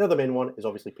out. The other main one is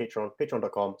obviously Patreon,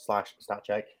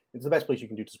 patreon.com/statcheck. It's the best place you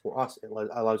can do to support us. It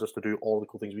allows us to do all the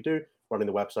cool things we do, running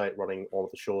the website, running all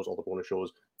of the shows, all the bonus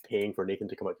shows, paying for Nathan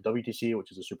to come out to WTC,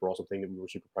 which is a super awesome thing that we were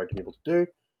super proud to be able to do.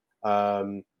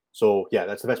 So yeah,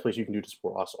 that's the best place you can do to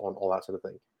support us on all that sort of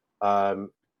thing. I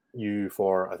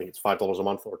think it's $5 a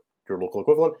month or your local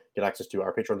equivalent, get access to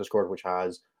our Patreon Discord, which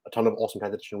has a ton of awesome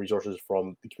 10th edition resources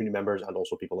from the community members and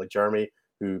also people like Jeremy,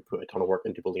 who put a ton of work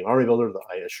into building an army builder that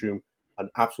I assume an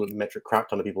absolute metric crap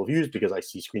ton of people have used because I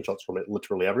see screenshots from it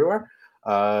literally everywhere.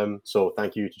 So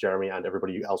thank you to Jeremy and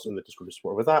everybody else in the Discord to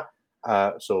support with that.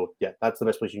 So yeah, that's the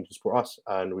best place you can support us,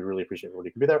 and we really appreciate everybody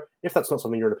who can be there. If that's not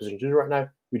something you're in a position to do right now,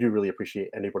 we do really appreciate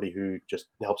anybody who just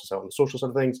helps us out on the social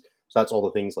side of things. So that's all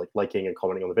the things like liking and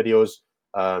commenting on the videos.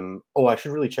 I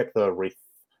should really check the Wraith.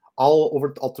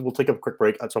 We'll take a quick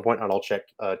break at some point, and I'll check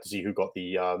to see who got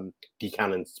the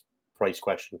D-Cannon's price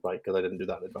question right, because I didn't do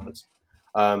that in advance.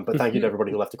 But thank you to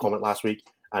everybody who left a comment last week.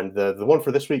 And the one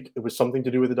for this week, it was something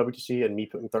to do with the WTC and me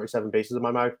putting 37 bases in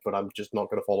my mouth, but I'm just not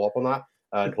going to follow up on that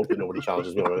and hope that nobody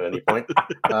challenges me on it at any point.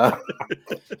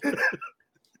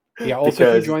 Yeah, also, if you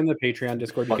Because- join the Patreon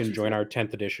Discord, you Much can join easier. our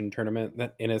 10th edition tournament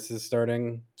that Innis is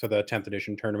starting. So the 10th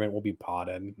edition tournament will be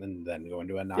potted and then go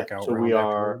into a knockout so round we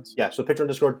are afterwards. so Patreon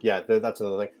Discord, that's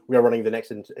another thing. We are running the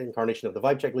next incarnation of the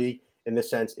Vibe Check League. In this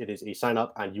sense, it is a sign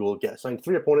up, and you will get assigned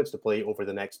 3 opponents to play over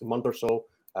the next month or so.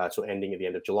 So ending at the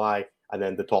end of July, and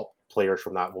then the top players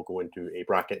from that will go into a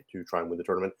bracket to try and win the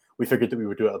tournament. We figured that we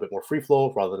would do it a bit more free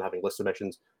flow rather than having list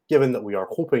submissions, given that we are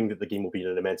hoping that the game will be in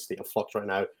an immense state of flux right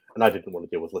now. And I didn't want to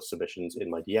deal with list submissions in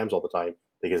my DMs all the time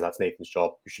because that's Nathan's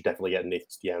job. You should definitely get in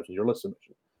Nathan's DMs with your list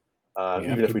submission.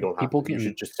 Even if we don't have to, you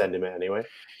should just send him it anyway.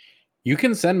 You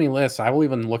can send me lists. I will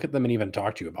even look at them and even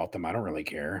talk to you about them. I don't really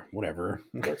care. Whatever.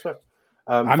 That's fair.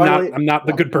 I'm not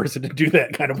the good person to do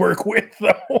that kind of work with,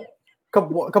 though.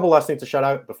 A couple last things to shout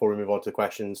out before we move on to the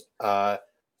questions.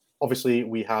 Obviously,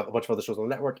 we have a bunch of other shows on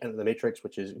the network, and The Matrix,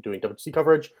 which is doing WC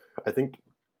coverage. I think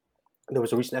there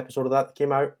was a recent episode of that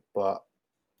came out, but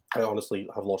I honestly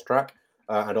have lost track.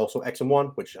 And also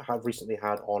X&1, which I have recently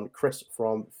had on Chris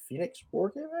from Phoenix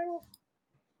Wargaming.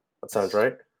 That sounds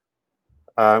right.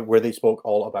 Where they spoke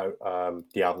all about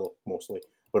Diablo mostly,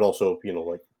 but also,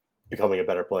 like becoming a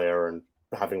better player and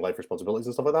having life responsibilities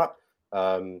and stuff like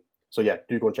that. So yeah,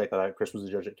 do go and check that out. Chris was the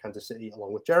judge at Kansas City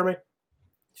along with Jeremy.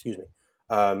 Excuse me.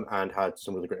 And had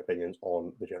some really great opinions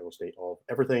on the general state of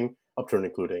everything, up to and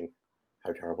including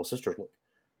how terrible sisters look.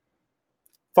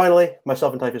 Finally,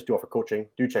 myself and Typhus do offer coaching.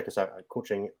 Do check us out at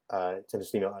coaching. Send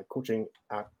us an email at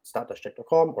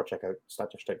coaching@stat-check.com or check out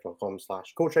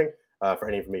stat-check.com/coaching for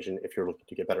any information if you're looking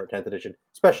to get better at 10th edition,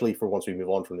 especially for once we move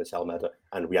on from this hell meta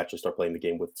and we actually start playing the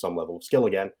game with some level of skill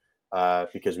again,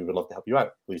 because we would love to help you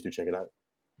out. Please do check it out.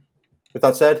 With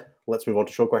that said, let's move on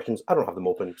to show questions. I don't have them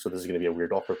open, so this is going to be a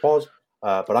weird, awkward pause.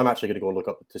 But I'm actually going to go and look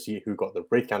up to see who got the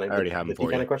Wraith Cannon, I already have them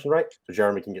for you. question right. So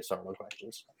Jeremy can get started on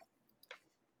questions.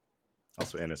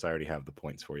 Also, Ennis, I already have the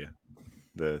points for you.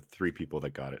 The 3 people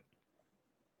that got it.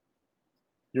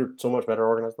 You're so much better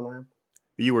organized than I am.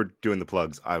 You were doing the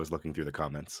plugs. I was looking through the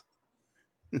comments.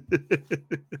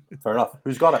 Fair enough.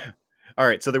 Who's got it? All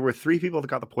right. So there were 3 people that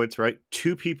got the points right.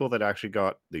 2 people that actually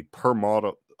got the per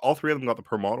model. All 3 of them got the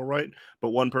per model right, but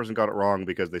 1 person got it wrong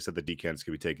because they said the decants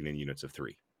could be taken in units of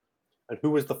 3. And who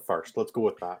was the first? Let's go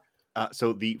with that.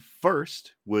 So the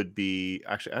first would be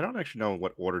actually, I don't actually know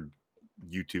what order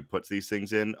YouTube puts these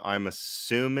things in. I'm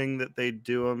assuming that they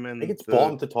do them in. I think it's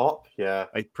bottom to top. Yeah.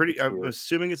 I'm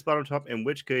assuming it's bottom to top. In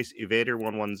which case,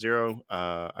 Evader110.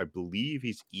 I believe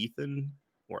he's Ethan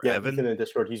or Evan. Ethan in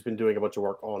Discord. He's been doing a bunch of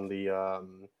work on the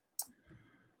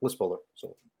list builder.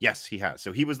 So yes, he has.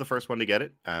 So he was the first one to get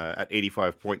it at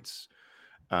 85 points.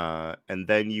 And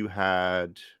then you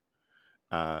had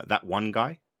that one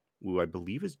guy who I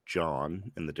believe is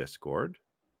John in the Discord.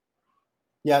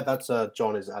 Yeah, that's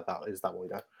John is that one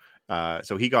guy.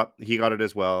 So he got it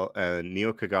as well. And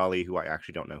Neo Kigali, who I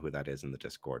actually don't know who that is in the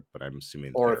Discord, but I'm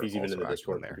assuming or if he's even in the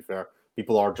Discord. To be fair,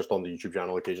 people are just on the YouTube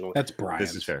channel occasionally. That's Brian.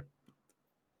 This is fair.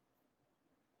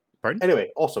 Pardon? Anyway,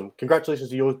 awesome.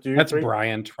 Congratulations to you. That's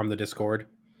Bryant from the Discord.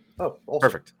 Oh, awesome.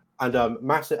 Perfect. And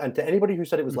massive. And to anybody who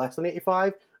said it was less than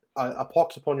 85, a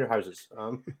pox upon your houses.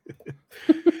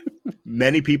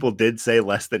 Many people did say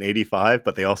less than 85,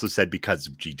 but they also said because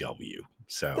of GW.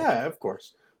 So yeah, of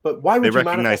course. But why would they you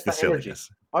recognize manifest the that silliness? energy?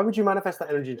 Why would you manifest that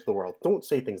energy into the world? Don't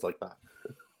say things like that.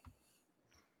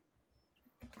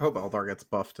 I hope Eldar gets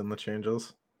buffed in the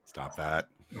changes. Stop that.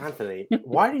 Anthony,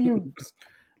 why do you...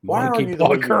 Why are Monkey you the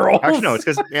paw way you are? girls. Actually, no, it's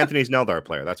because Anthony's an Eldar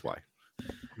player. That's why.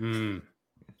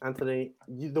 Anthony,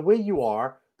 the way you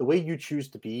are, the way you choose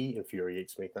to be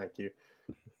infuriates me. Thank you.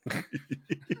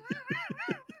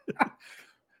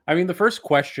 I mean, the first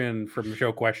question from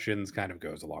show questions kind of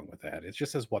goes along with that. It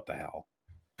just says, "What the hell?"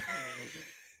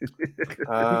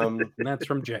 And that's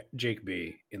from Jake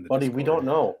B. in the Buddy, Discord. we don't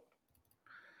know.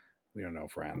 We don't know,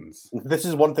 friends. This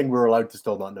is one thing we're allowed to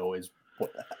still not know is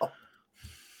what the hell.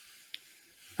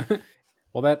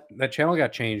 Well, that channel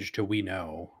got changed to We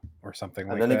Know or something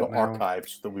like that. And then it got now.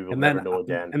 archived that we will never know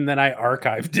again. And then I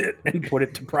archived it and put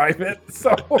it to private.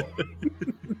 So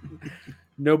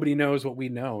nobody knows what we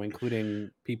know,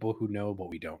 including people who know what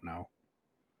we don't know.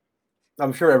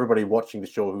 I'm sure everybody watching the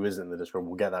show who is in the Discord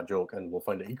will get that joke and will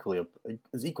find it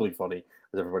equally funny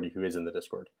as everybody who is in the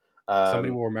Discord.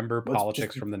 Somebody will remember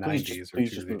politics from the 90s or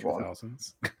the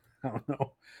 2000s. I don't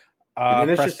know.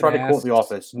 Let's just try to quote The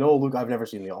Office. No, Luke, I've never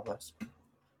seen The Office.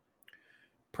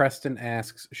 Preston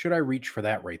asks, should I reach for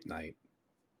that Wraith Knight?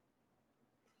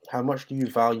 How much do you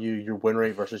value your win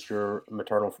rate versus your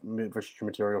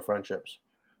material friendships?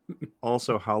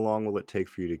 Also, how long will it take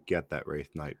for you to get that Wraith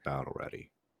Knight battle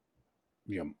ready?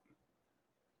 Yep.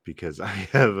 Because I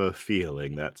have a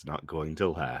feeling that's not going to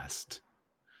last.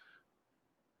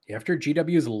 After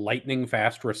GW's lightning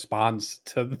fast response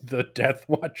to the Death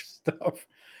Watch stuff,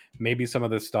 maybe some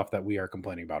of this stuff that we are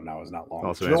complaining about now is not long.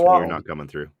 Also, you know Anthony, what? you're not coming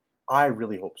through. I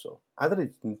really hope so.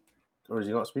 Either or is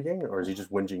he not speaking, or is he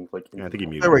just whinging? Like, Yeah, I think he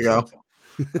muted. There we go.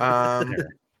 himself.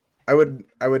 I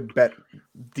would bet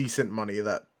decent money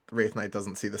that Wraith Knight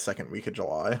doesn't see the second week of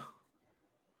July. It'd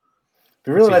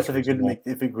be really nice Seems if he could reasonable.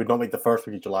 if he would not make the first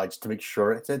week of July just to make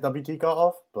sure it's a WT cut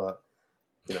off. But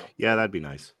you know, Yeah, that'd be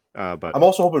nice. But I'm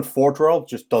also hoping Forge World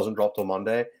just doesn't drop till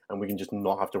Monday, and we can just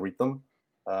not have to read them.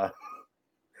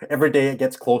 Every day it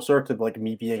gets closer to like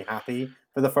me being happy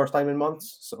for the first time in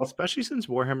months. So especially since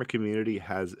Warhammer Community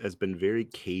has been very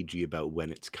cagey about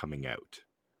when it's coming out.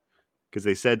 Because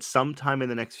they said sometime in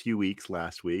the next few weeks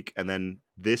last week, and then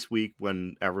this week,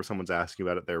 whenever someone's asking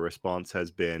about it, their response has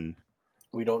been,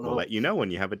 we don't know. "We'll let you know when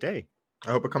you have a day."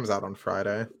 I hope it comes out on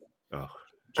Friday. Oh,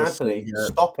 Just so Anthony, we get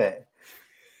stop it.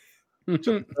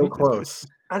 so close.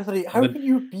 Anthony, how But- can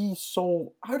you be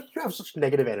so? How do you have such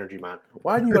negative energy, man?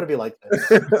 Why do you got to be like this?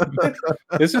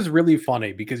 This is really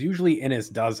funny because usually Innis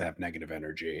does have negative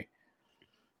energy.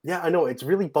 Yeah, I know it's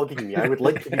really bugging me. I would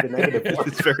like to be the negative one.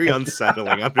 it's very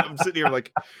unsettling. I'm sitting here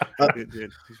like,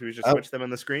 should we just switch them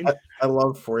on the screen? I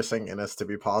love forcing Innis to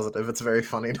be positive. It's very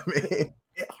funny to me.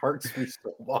 It hurts me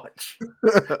so much.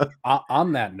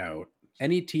 On that note,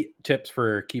 any tips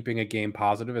for keeping a game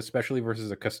positive, especially versus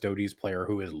a Custodes player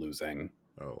who is losing?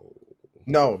 Oh,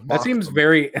 No, That mock seems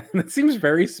them.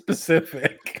 very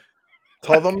specific.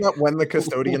 Tell them that when the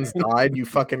custodians died, you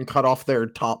fucking cut off their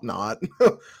top knot.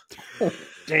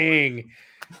 Dang.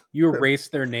 You erase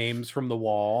their names from the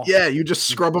wall. Yeah, you just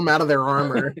scrub them out of their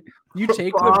armor. You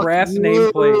take the Fuck brass you.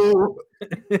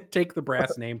 nameplate. Take the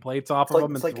brass nameplates off of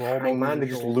them It's and like throw them Hangman. over They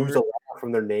your just shoulder. lose a lot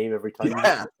from their name every time.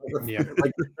 Yeah. Yeah.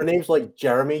 Like their name's like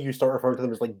Jeremy. You start referring to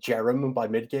them as like Jerem by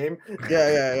mid game.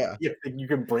 Yeah. You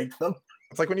can break them.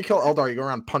 It's like when you kill Eldar, you go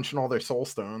around punching all their soul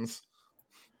stones.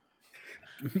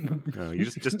 no, you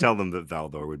just tell them that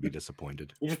Valdor would be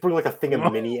disappointed. You just bring like a thing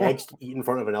of mini eggs to eat in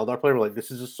front of an Eldar player. Like,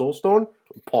 this is a soul stone.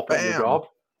 Pop it in your Bam. job.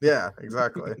 Yeah,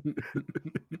 exactly.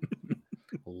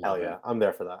 Hell yeah, I'm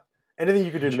there for that. Anything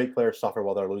you can do to make players suffer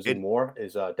while they're losing more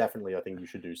is definitely a thing you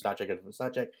should do.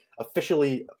 StatCheck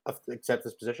officially accepts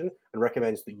this position and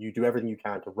recommends that you do everything you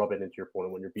can to rub it into your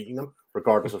opponent when you're beating them,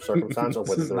 regardless of circumstance or This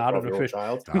whether is they're not a an 12-year-old official-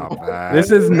 child. Stop that. This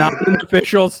is not an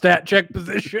official stat check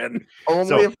position. Only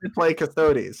So- if you play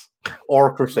Custodes.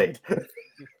 Or Crusade.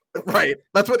 Right.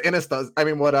 That's what Innis does. I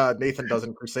mean, what Nathan does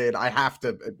in Crusade, I have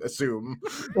to assume.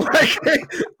 Like,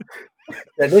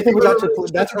 Yeah, Nathan was actually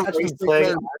Just that's actually erasing playing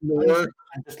their lore.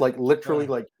 and just like literally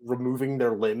like removing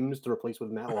their limbs to replace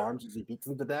with metal arms as he beats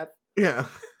them to death. Yeah.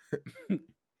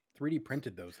 3D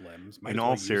printed those limbs. In as all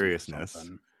well use them for seriousness,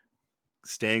 something.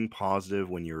 staying positive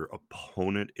when your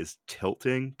opponent is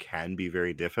tilting can be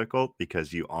very difficult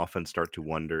because you often start to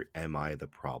wonder, am I the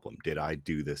problem? Did I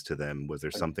do this to them? Was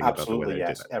there something about the way Absolutely, they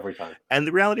yes, did it? every time. And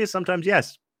the reality is sometimes,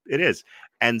 yes, it is.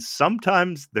 And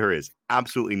sometimes there is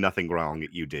absolutely nothing wrong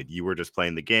that you did. You were just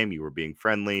playing the game. You were being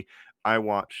friendly. I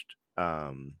watched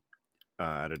at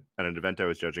an event I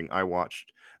was judging, I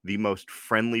watched the most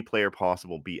friendly player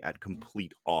possible be at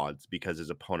complete odds because his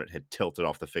opponent had tilted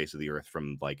off the face of the earth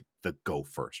from like the go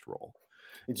first roll.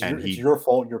 It's And it's your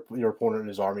fault. Your opponent and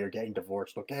his army are getting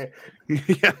divorced. Okay.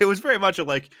 Yeah, it was very much a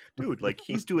like, dude, like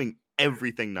he's doing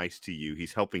everything nice to you.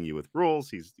 He's helping you with rules.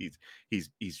 He's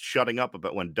shutting up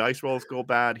about when dice rolls go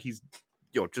bad. He's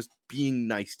just being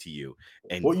nice to you.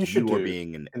 And What you should are do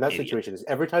being an in that idiot. situation is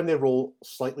every time they roll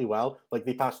slightly well, like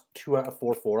they pass 2 out of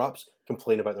 4 4-ups,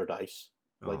 complain about their dice.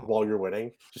 Like Oh. while you're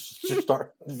winning, just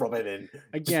start rubbing in.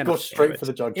 Again, Just go straight it. for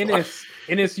the judge.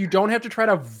 Innis, you don't have to try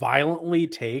to violently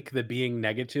take the being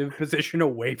negative position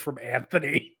away from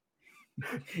Anthony.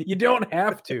 You don't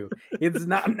have to. It's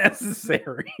not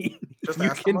necessary. Just You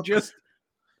ask him can what just.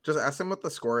 Just ask him what the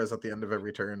score is at the end of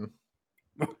every turn.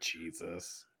 Oh,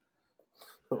 Jesus.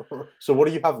 So what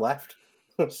do you have left?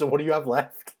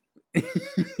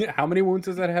 How many wounds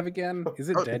does that have again? Is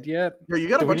it Oh, dead yet? Yeah, you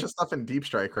got a Do we bunch need- of stuff in Deep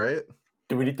Strike, right?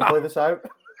 Do we need to play this out?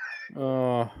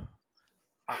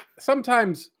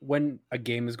 Sometimes when a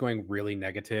game is going really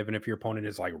negative and if your opponent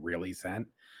is like really sent,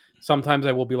 sometimes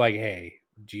I will be like, hey,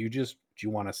 do you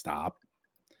want to stop?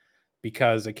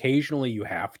 Because occasionally you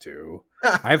have to.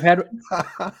 I've had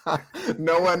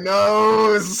No one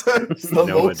knows.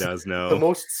 No one does know. The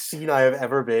most seen I have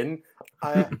ever been.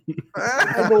 I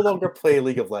no longer play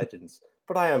League of Legends,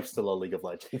 but I am still a League of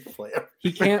Legends player.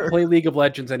 he can't play League of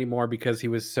Legends anymore because he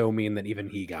was so mean that even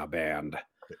he got banned.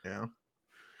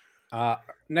 Yeah.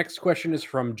 Next question is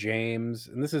from James,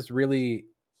 and this is really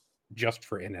just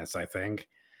for Innis, I think.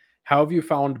 How have you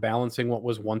found balancing what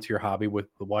was once your hobby with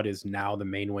what is now the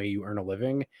main way you earn a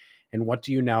living? And what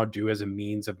do you now do as a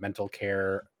means of mental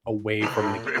care away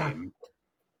from the game?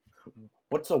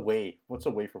 What's away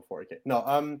from 40K?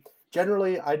 No,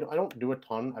 generally I don't do a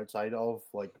ton outside of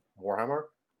like Warhammer.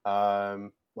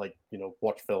 Like,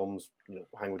 watch films,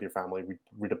 hang with your family,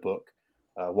 read a book,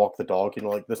 walk the dog,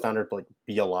 like the standard like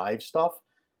be alive stuff.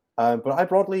 But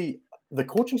the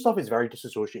coaching stuff is very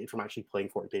disassociated from actually playing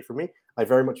 40K for me. I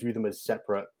very much view them as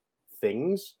separate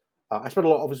things. I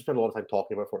obviously spent a lot of time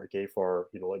talking about 40K for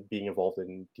like being involved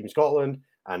in Team Scotland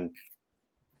and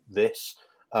this.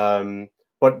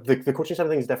 But the coaching side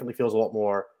of things definitely feels a lot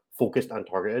more focused and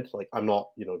targeted. Like I'm not,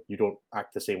 you don't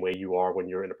act the same way you are when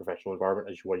you're in a professional environment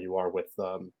as when you are with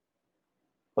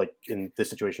like in this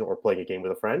situation or playing a game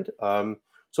with a friend.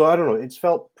 So I don't know. It's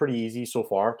felt pretty easy so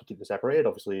far to keep them separated.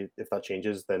 Obviously, if that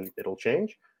changes, then it'll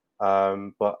change.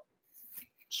 But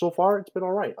so far, it's been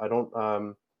all right. I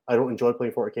don't enjoy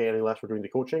playing 40K any less for doing the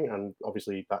coaching, and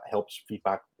obviously that helps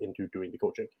feedback into doing the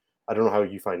coaching. I don't know how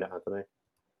you find it, Anthony.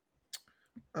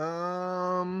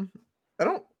 I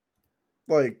don't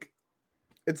like.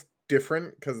 It's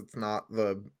different because it's not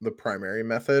the primary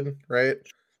method, right?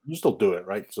 You still do it,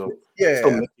 right? So yeah,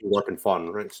 still making work and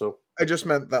fun, right? So I just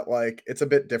meant that like it's a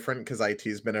bit different because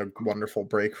IT's been a wonderful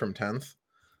break from 10th.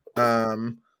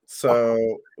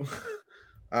 So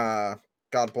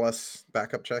God bless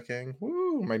backup checking.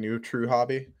 Woo, my new true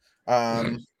hobby.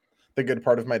 The good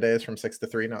part of my day is from 6 to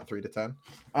 3, not 3 to 10.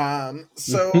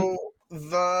 So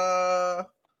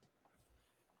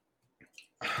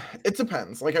it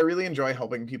depends. Like I really enjoy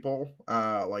helping people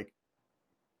like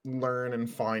learn and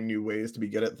find new ways to be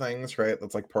good at things, right?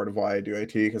 That's like part of why I do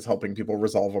IT, because helping people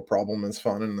resolve a problem is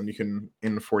fun, and then you can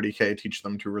in 40K teach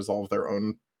them to resolve their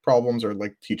own problems or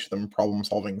like teach them problem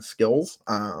solving skills.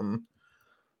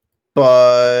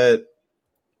 But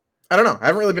I don't know. I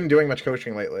haven't really been doing much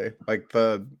coaching lately. Like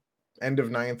the end of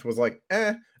 9th was like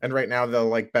and right now the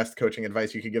like best coaching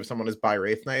advice you could give someone is buy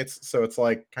Wraith Knights, so it's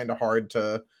like kind of hard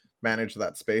to manage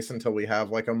that space until we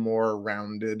have like a more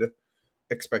rounded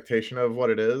expectation of what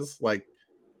it is. Like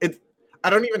I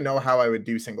don't even know how I would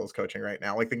do singles coaching right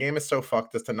now. Like the game is so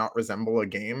fucked as to not resemble a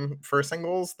game for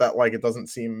singles that like it doesn't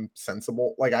seem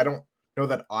sensible. Like I don't know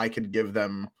that I could give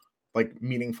them like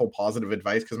meaningful positive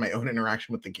advice because my own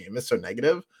interaction with the game is so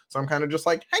negative. So I'm kind of just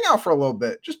like, hang out for a little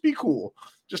bit, just be cool,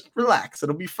 just relax,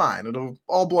 it'll be fine, it'll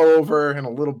all blow over in a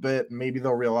little bit, and maybe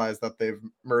they'll realize that they've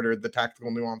murdered the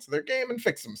tactical nuance of their game and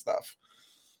fix some stuff.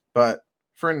 But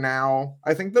for now,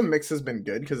 I think the mix has been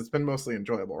good because it's been mostly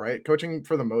enjoyable, right? Coaching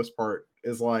for the most part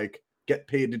is like get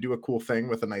paid to do a cool thing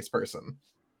with a nice person.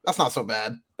 That's not so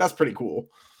bad. That's pretty cool.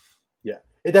 Yeah,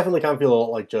 it definitely can feel a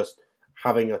lot like just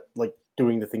having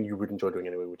doing the thing you would enjoy doing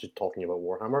anyway, which is talking about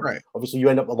Warhammer. Right. Obviously, you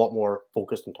end up a lot more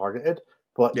focused and targeted,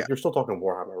 but Yeah. you're still talking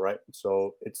Warhammer, right?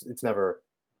 So it's never.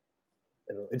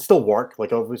 It's still work.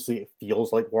 Like obviously, it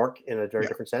feels like work in a very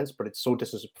different sense, but it's so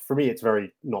for me, it's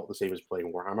very not the same as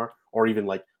playing Warhammer or even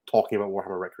like talking about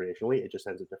Warhammer recreationally. It just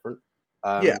ends up different.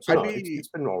 So it's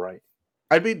been all right.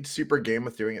 I'd be super game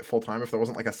with doing it full time if there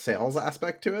wasn't like a sales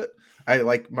aspect to it. I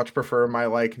like much prefer my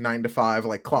like 9 to 5,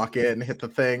 like clock in, hit the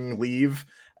thing, leave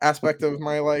aspect of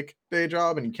my like day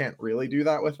job, and you can't really do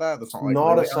that with that. That's not like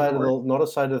not a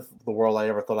side of the world I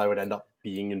ever thought I would end up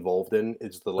being involved in.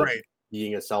 Is the like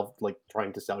being a self, like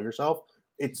trying to sell yourself.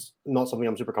 It's not something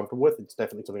I'm super comfortable with. It's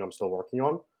definitely something I'm still working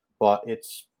on, but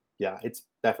it's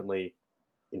definitely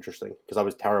interesting because I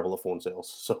was terrible at phone sales.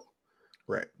 So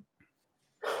right,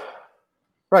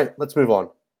 let's move on.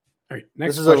 All right,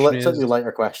 next this is question a slightly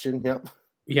lighter question. Yep.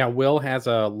 Yeah, Will has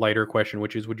a lighter question,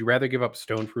 which is: would you rather give up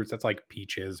stone fruits, that's like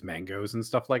peaches, mangoes, and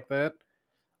stuff like that,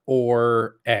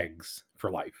 or eggs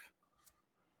for life?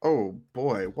 Oh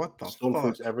boy, what the stone fuck?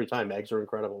 fruits every time. Eggs are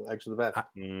incredible. Eggs are the best.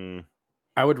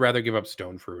 I would rather give up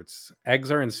stone fruits.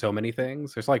 Eggs are in so many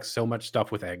things. There's like so much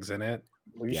stuff with eggs in it.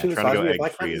 Trying to go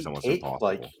egg free is almost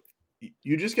impossible.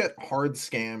 You just get hard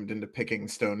scammed into picking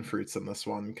stone fruits in this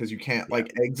one because you can't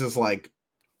like eggs is like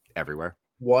everywhere.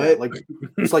 What? Yeah, like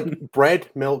it's like bread,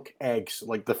 milk, eggs,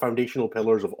 like the foundational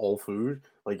pillars of all food.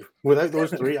 Like without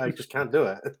those three, I just can't do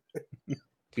it.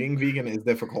 Being vegan is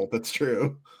difficult. That's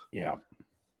true. Yeah.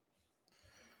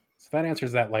 So that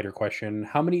answers that lighter question.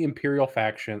 How many Imperial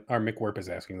factions, or Mick Werp is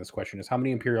asking this question, is how many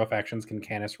Imperial factions can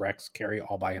Canis Rex carry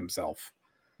all by himself?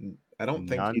 I don't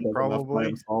think None, he does enough by probably.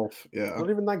 himself. Yeah. Not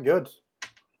even that good.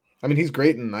 I mean, he's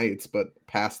great in Knights, but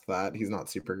past that, he's not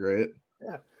super great.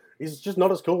 Yeah. He's just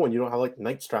not as cool when you don't have like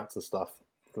Knight strats and stuff.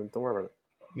 Don't worry about it.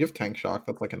 You have Tank Shock.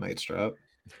 That's like a Knight strat.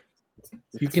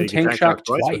 You can Tank Shock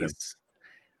twice.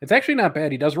 It's actually not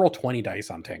bad. He does roll 20 dice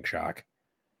on Tank Shock.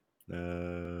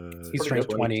 He's strength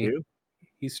 20. 22?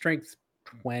 He's strength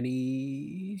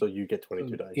 20. So you get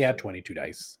 22 dice. Yeah, 22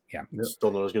 dice. Yeah.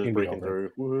 Still not as good as Can be breaking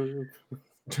over. through.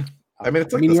 I mean,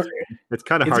 it's like you're- It's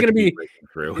kind of It's hard gonna to be- breaking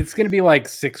through. It's going to be like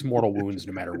 6 mortal wounds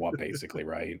no matter what, basically,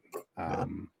 right?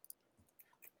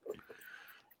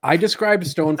 I described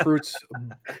stone fruits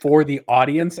for the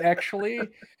audience, actually,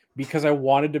 because I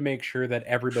wanted to make sure that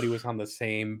everybody was on the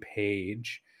same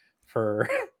page for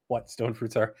what stone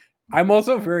fruits are. I'm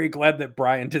also very glad that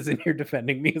Bryant is in here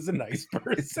defending me as a nice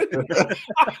person.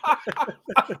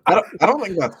 I don't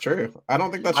think that's true. I don't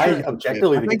think that's true. I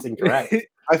objectively think it's incorrect.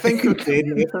 I think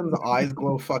Nathan's eyes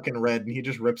glow fucking red and he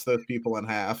just rips those people in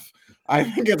half. I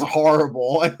think it's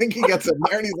horrible. I think he gets in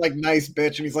there and he's like, nice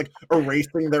bitch, and he's like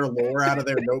erasing their lore out of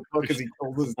their notebook as he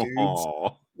kills his dudes. Aw.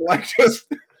 Like just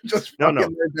No,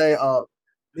 fucking their day up.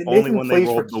 Only Nathan when they plays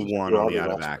for rolled the keeps 1 on the throughout out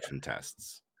the of roster. action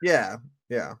tests. Yeah.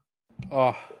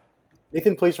 Oh,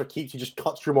 Nathan plays for keeps. He just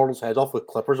cuts through mortals' heads off with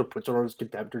clippers and puts it on his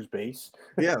contemptor's base.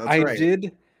 Yeah, that's I right.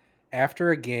 did,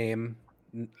 after a game,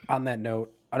 on that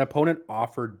note, an opponent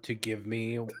offered to give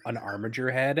me an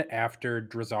Armiger head after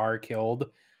Drazar killed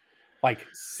like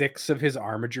 6 of his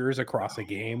Armigers across a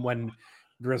game when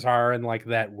Drazar and like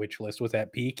that witch list was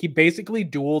at peak. He basically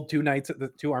dueled 2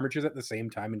 Armigers at the same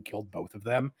time and killed both of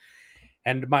them.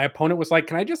 And my opponent was like,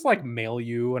 "Can I just like mail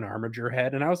you an Armiger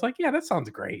head?" And I was like, "Yeah, that sounds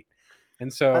great."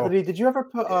 And so, Anthony, did you ever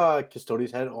put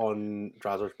Custodian's head on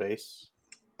Drazar's base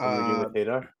when you were game with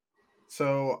Hader?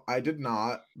 So I did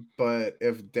not, but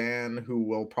if Dan, who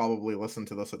will probably listen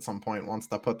to this at some point, wants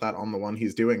to put that on the one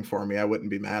he's doing for me, I wouldn't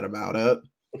be mad about it.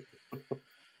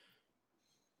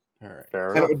 all right, Fair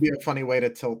And enough. it would be a funny way to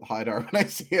tilt Haidar when I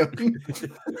see him.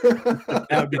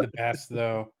 that would be the best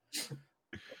though.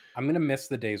 I'm gonna miss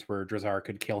the days where Drazar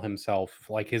could kill himself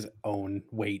like his own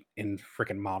weight in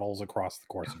freaking models across the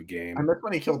course of a game. I miss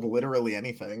when he killed literally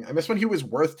anything. I miss when he was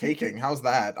worth taking. How's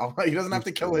that? He doesn't have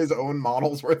to kill his own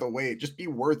models worth of weight. Just be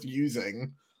worth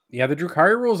using. Yeah, the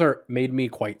Drukhari rules made me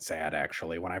quite sad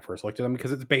actually when I first looked at them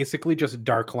because it's basically just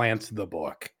Darklance the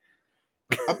book.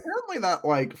 Apparently, that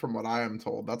like from what I am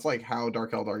told, that's like how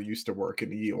Dark Eldar used to work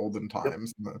in ye olden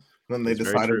times. And then they It's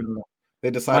very decided true.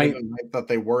 that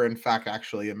they were in fact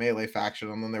actually a melee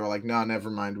faction, and then they were like, "No, never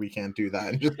mind, we can't do that."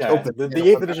 And just Yeah, killed it. the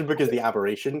 8th edition book is the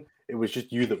aberration. It was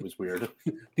just you that was weird.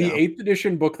 The Yeah. 8th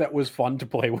edition book that was fun to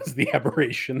play was the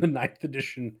Aberration. The 9th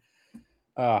edition,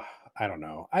 I don't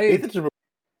know. 8th edition book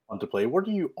was fun to play. What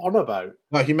are you on about?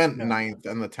 No, he meant No. 9th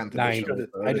and the 10th 9th.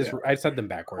 edition. I said them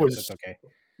backwards. Was- That's okay.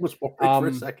 Was worried for a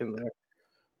Um, second there.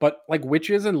 But like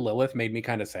Witches and Lilith made me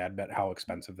kind of sad about how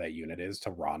expensive that unit is to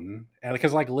run. And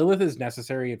because like Lilith is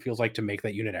necessary, it feels like to make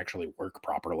that unit actually work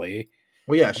properly.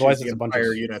 Well, yeah, she's Otherwise the it's a bunch of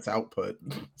entire s- unit's output.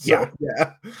 Yeah.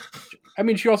 yeah. I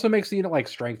mean, she also makes the unit like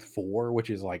strength 4,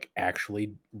 which is like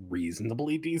actually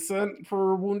reasonably decent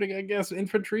for wounding, I guess,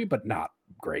 infantry, but not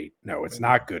great. No, it's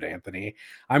not good, Anthony.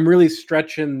 I'm really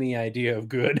stretching the idea of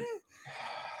good.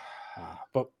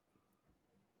 But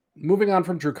moving on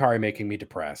from Drukhari making me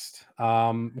depressed,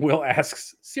 Will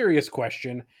asks, serious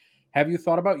question. Have you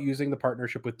thought about using the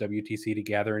partnership with WTC to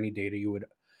gather any data you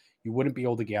wouldn't be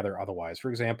able to gather otherwise? For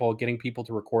example, getting people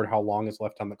to record how long is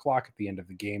left on the clock at the end of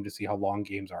the game to see how long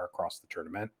games are across the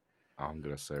tournament. I'm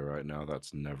gonna say right now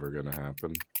that's never gonna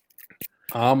happen.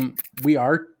 We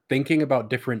are thinking about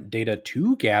different data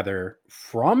to gather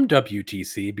from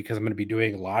WTC because I'm going to be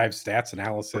doing live stats But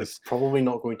analysis. it's probably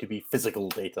not going to be physical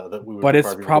data that we would But it's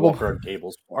require people to walk probably- around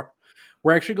tables for.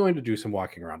 We're actually going to do some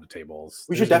walking around the tables.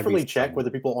 We There's should gonna be definitely check some- whether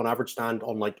people on average stand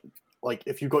on like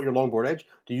if you've got your longboard edge,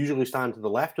 do you usually stand to the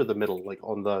left or the middle? Like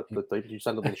on do you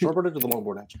stand on the shortboard edge or the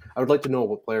longboard edge? I would like to know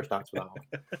what player stats would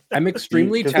have. I'm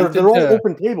extremely Because tempted they're all to.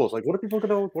 open tables. Like what are people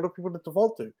to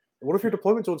default to? What if your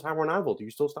deployment zone's hammer and anvil? Do you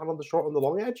still stand on the short and the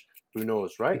long edge? Who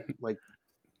knows, right? Like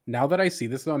Now that I see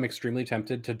this, though, I'm extremely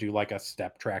tempted to do like a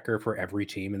step tracker for every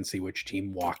team and see which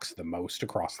team walks the most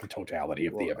across the totality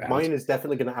of the event. mine is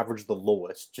definitely going to average the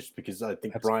lowest, just because I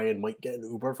think That's- Brian might get an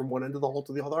Uber from one end of the hall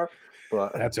to the other.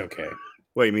 But That's okay.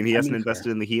 Wait, you mean he I hasn't mean, invested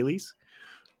fair. in the Heelys?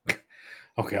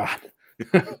 Oh God.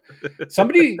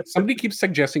 somebody keeps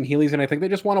suggesting Heelys, and I think they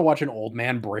just want to watch an old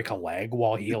man break a leg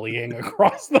while healing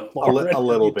across the floor. a at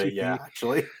little bit, WTC. yeah.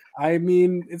 Actually, I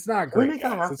mean, it's not can we great. make that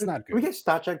Guys. happen? It's not Can we good. get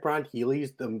stat check brand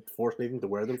Heelys and force Nathan to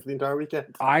wear them for the entire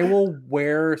weekend? I will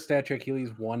wear StatCheck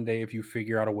Heelys one day if you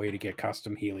figure out a way to get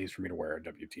custom Heelys for me to wear at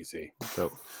WTC.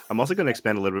 So I'm also going to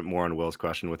expand a little bit more on Will's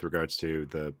question with regards to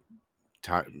the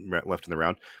time left in the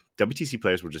round. WTC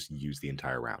players will just use the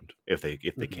entire round if they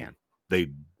can. They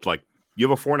like you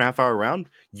have a 4.5 hour round.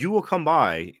 You will come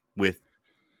by with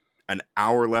an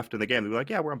hour left in the game. They'll be like,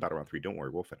 "Yeah, we're on battle round 3. Don't worry,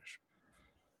 we'll finish."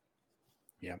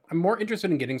 Yeah, I'm more interested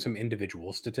in getting some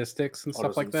individual statistics and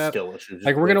stuff like that. Skill issues.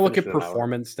 Like we're gonna look at finish in an hour.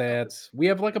 performance stats. We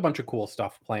have like a bunch of cool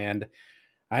stuff planned.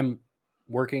 I'm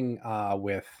working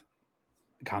with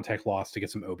Contact Loss to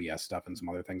get some OBS stuff and some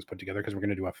other things put together because we're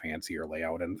gonna do a fancier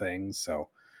layout and things. So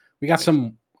we got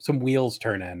some wheels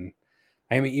turning.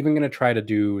 I am even gonna try to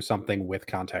do something with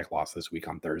Contact Loss this week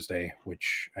on Thursday,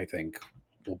 which I think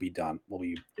will be done. Will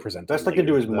be presented. Best I can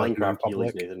do is to the Minecraft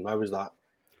public. Heelys, Nathan. Why was that?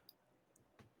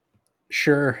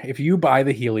 Sure, if you buy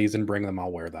the Heelys and bring them,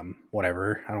 I'll wear them.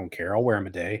 Whatever, I don't care. I'll wear them a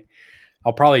day.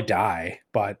 I'll probably die,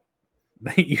 but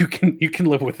you can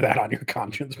live with that on your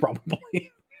conscience,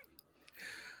 probably.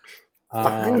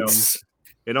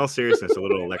 In all seriousness, a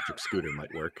little electric scooter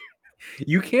might work.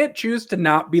 You can't choose to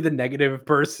not be the negative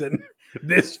person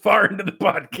this far into the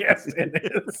podcast.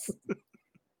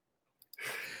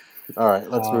 All right,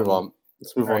 let's move on.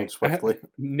 Let's move on right. swiftly.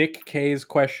 Nick K's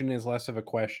question is less of a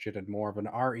question and more of an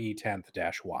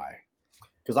RE10th-Y.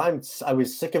 Because I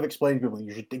was sick of explaining to people that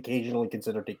you should occasionally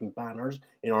consider taking banners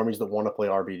in armies that want to play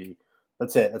RBD.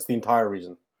 That's it. That's the entire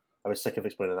reason. I was sick of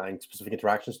explaining that in specific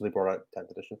interactions, so they brought out 10th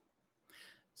edition.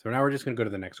 So now we're just going to go to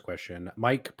the next question.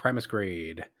 Mike Primus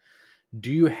Grade.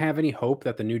 Do you have any hope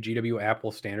that the new GW app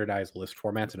will standardize list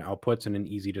formats and outputs in an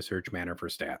easy-to-search manner for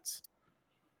stats?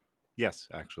 Yes,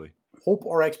 actually. Hope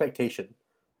or expectation?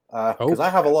 Because I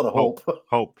have a lot of hope.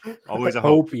 Hope. Always a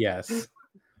hope. Yes.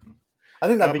 I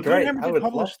think that'd be great. I would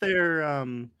publish their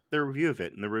review of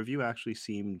it, and the review actually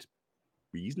seemed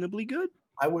reasonably good.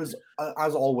 I was,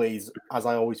 as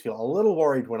I always feel, a little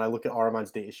worried when I look at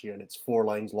Ahriman's data sheet and it's 4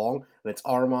 lines long, and it's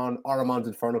Ahriman's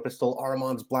Inferno Pistol,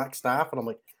 Ahriman's Black Staff, and I'm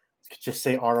like, just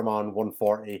say Ahriman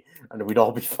 140, and we'd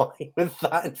all be fine with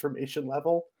that information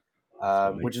level.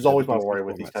 Which is always my worry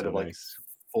with these kind of like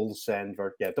full send.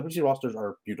 Yeah, WC rosters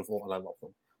are beautiful, and I love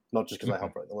them. Not just because I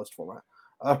help write the list format.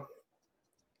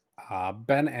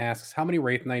 Ben asks, how many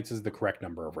Wraith Knights is the correct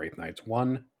number of Wraith Knights?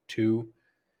 1, 2?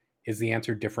 Is the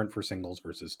answer different for singles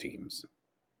versus teams?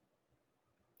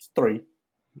 It's 3.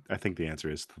 I think the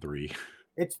answer is 3.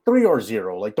 It's 3 or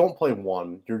 0. Like, don't play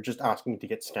 1. You're just asking to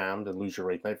get scammed and lose your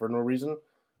Wraith Knight for no reason.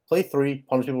 Play 3.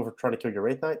 Punish people for trying to kill your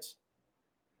Wraith Knights.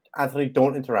 Anthony,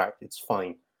 don't interact. It's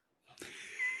fine.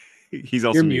 He's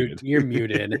also muted. You're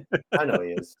muted. I know he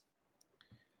is.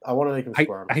 I want to make him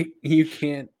squirm. You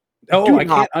can't. Oh, I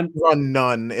can't run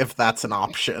none if that's an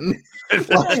option.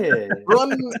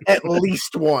 Run at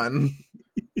least 1.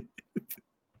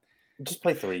 Just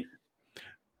play 3.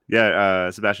 Yeah,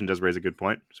 Sebastian does raise a good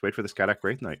point. Just wait for the Skadak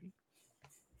Wraith Knight.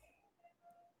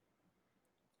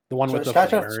 The one with the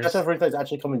Skadak Wraith Knights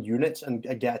actually come in units and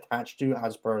get attached to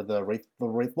as per the Wraith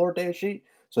Lord data sheet.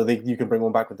 So you can bring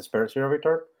one back with the Spirit Sphere every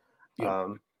turn.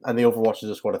 Yeah. And the Overwatch is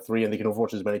a squad of 3, and they can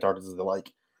Overwatch as many targets as they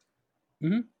like.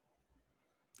 Mm-hmm.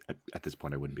 At this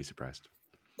point, I wouldn't be surprised.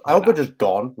 I hope they're just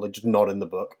gone, like just not in the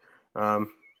book. I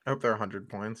hope they're 100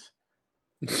 points.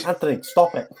 Anthony,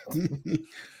 stop it.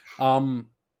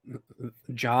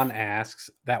 John asks,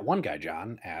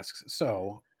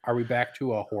 so are we back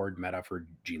to a horde meta for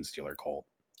Gene Stealer Cult?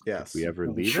 Yes. If we ever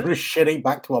leave it? Shit ain't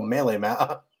back to a melee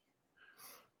meta.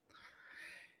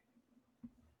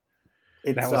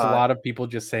 That was a lot of people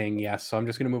just saying yes, so I'm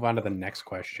just going to move on to the next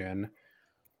question.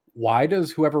 Why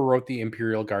does whoever wrote the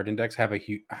Imperial Guard Index have a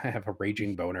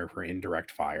raging boner for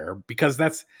indirect fire? Because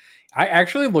I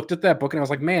actually looked at that book and I was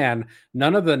like, man,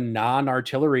 none of the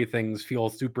non-artillery things feel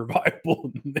super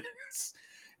viable in this.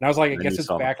 And I was like, I guess it's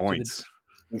back to the...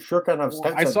 You sure can have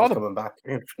Sentinels coming back.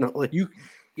 Infinitely.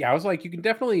 I was like, you can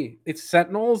definitely... It's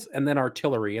Sentinels and then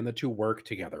artillery, and the two work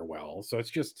together well. So it's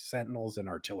just Sentinels and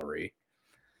artillery.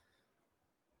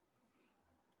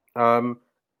 Yeah,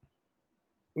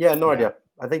 no idea.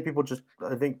 I think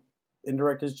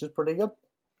indirect is just pretty good.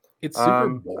 It's super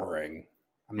boring.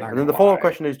 And then the follow-up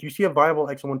question is, do you see a viable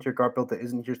X1 tier guard build that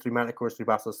isn't just 3 Manic Cores, 3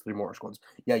 Basilisks, 3 Mortar Squads?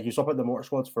 Yeah, you swap out the Mortar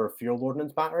Squads for Field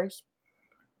Ordnance batteries.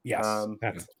 Yes. I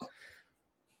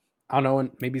don't know,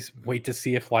 and maybe wait to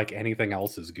see if like anything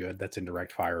else is good that's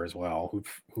indirect fire as well.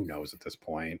 Who knows at this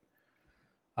point?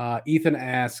 Ethan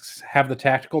asks, has the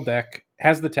tactical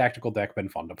deck been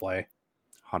fun to play?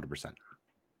 100%.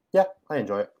 Yeah, I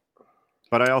enjoy it.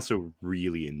 But I also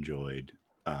really enjoyed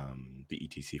the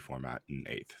ETC format in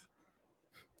 8th.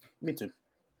 Me too.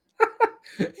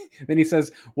 Then he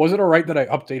says, was it all right that I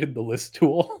updated the list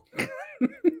tool?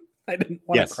 I didn't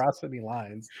want to cross any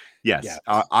lines. Yes.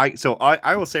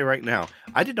 I will say right now,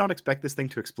 I did not expect this thing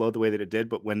to explode the way that it did,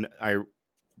 but when I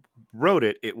wrote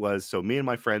it, it was so me and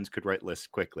my friends could write lists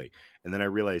quickly. And then I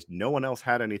realized no one else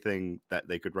had anything that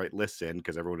they could write lists in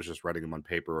because everyone was just writing them on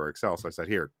paper or Excel. So I said,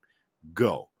 here,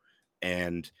 go.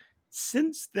 And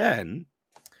since then,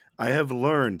 I have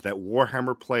learned that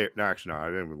Warhammer player. No, actually, no, I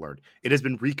didn't even learn. It has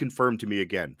been reconfirmed to me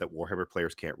again that Warhammer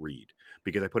players can't read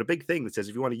because I put a big thing that says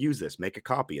if you want to use this, make a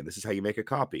copy, and this is how you make a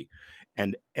copy.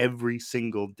 And every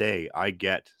single day, I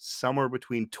get somewhere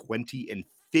between 20 and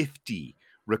 50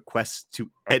 requests to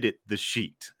edit the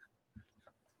sheet.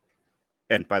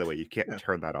 And by the way, you can't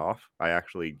turn that off. I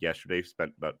actually yesterday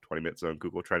spent about 20 minutes on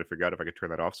Google trying to figure out if I could turn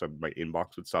that off so my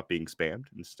inbox would stop being spammed.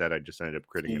 Instead, I just ended up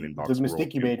creating an inbox. The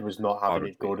mistake you made was not having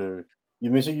it go to. The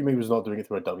mistake you made was not doing it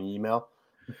through a dummy email.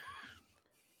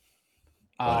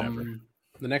 The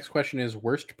next question is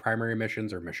worst primary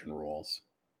missions or mission rules?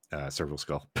 Servo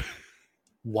Skull.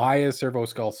 Why is Servo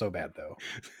Skull so bad, though?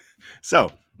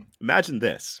 So, imagine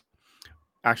this.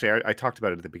 Actually, I talked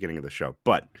about it at the beginning of the show,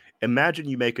 but imagine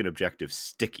you make an objective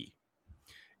sticky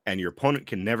and your opponent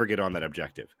can never get on that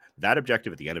objective. That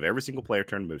objective at the end of every single player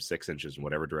turn moves 6 inches in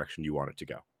whatever direction you want it to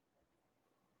go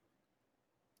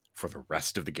for the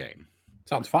rest of the game.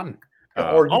 Sounds fun.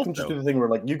 Or you can just do the thing where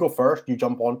like you go first, you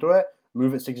jump onto it,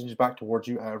 move it 6 inches back towards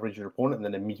you, average your opponent, and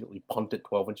then immediately punt it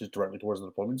 12 inches directly towards the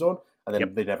opponent zone, and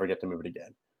then they never get to move it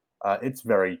again. It's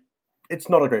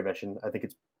not a great mission. I think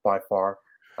it's by far.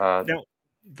 Now,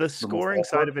 the scoring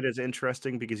side of it is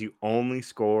interesting because you only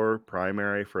score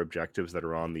primary for objectives that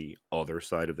are on the other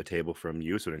side of the table from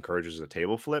you, so it encourages a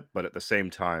table flip, but at the same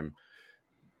time,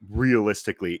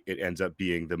 realistically, it ends up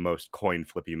being the most coin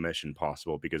flippy mission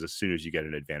possible because as soon as you get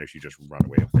an advantage, you just run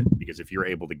away with it. Because if you're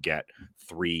able to get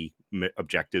 3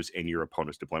 objectives in your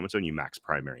opponent's deployment zone, you max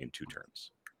primary in 2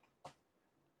 turns.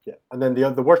 Yeah, and then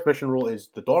the worst mission rule is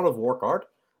the Dawn of War card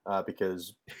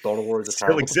because Dawn of War is a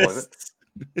terrible deployment.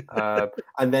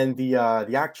 And then the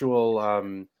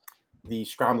actual the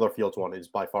Scrambler Fields one is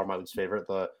by far my least favorite.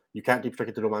 You can't deep strike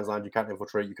into no man's land, you can't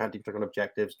infiltrate, you can't deep strike on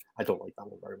objectives. I don't like that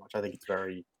one very much. I think it's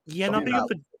very not being able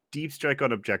to deep strike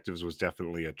on objectives was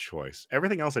definitely a choice.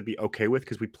 Everything else I'd be okay with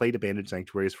because we played Abandoned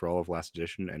Sanctuaries for all of last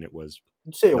edition and it was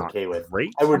okay with.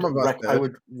 Great. I would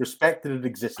respect that it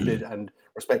existed and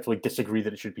respectfully disagree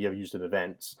that it should be used in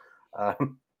events.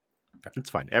 It's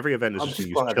fine. Every event is just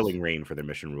use Killing Rain for their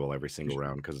mission rule every single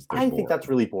round because I think that's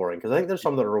really boring because I think there's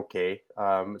some that are okay.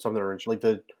 Some that are like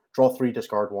the draw 3,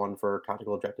 discard 1 for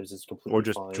tactical objectives is completely or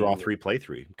just fine. draw 3, play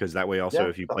 3 because that way also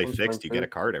if you play fixed, you get a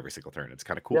card every single turn. It's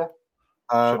kind of cool. Yeah.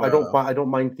 I don't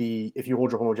mind if you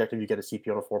hold your home objective, you get a CP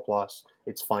on a 4+.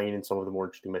 It's fine in some of the more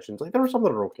interesting missions. Like there are some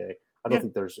that are okay. I don't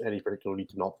think there's any particular need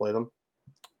to not play them.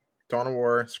 Dawn of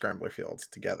War, Scrambler Fields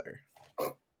together.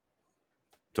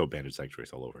 So Abandoned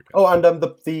Sanctuaries all over again. Oh, and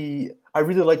I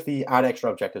really like the add extra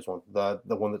objectives one. The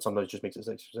one that sometimes just makes it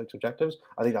 6 objectives.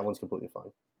 I think that one's completely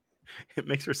fine. It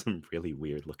makes for some really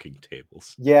weird looking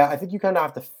tables. Yeah, I think you kind of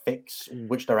have to fix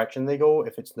which direction they go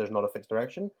if there's not a fixed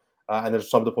direction. And there's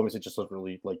some deployments it just doesn't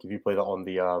really like. If you play that on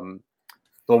the one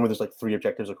where there's like 3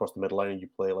 objectives across the middle line, and you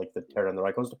play like the Terra and the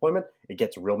Rykon's deployment, it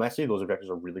gets real messy. Those objectives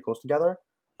are really close together,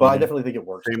 but I definitely think it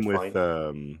works. Same with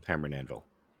Hammer and Anvil.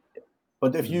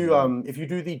 But if you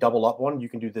do the double up one, you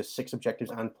can do the 6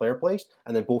 objectives and player placed,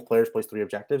 and then both players place 3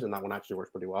 objectives, and that one actually works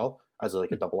pretty well as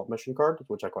like a double up mission card,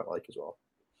 which I quite like as well.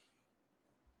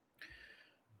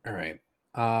 All right.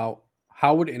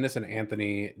 How would Innocent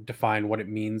Anthony define what it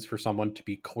means for someone to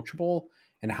be coachable,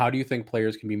 and how do you think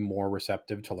players can be more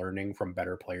receptive to learning from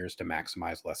better players to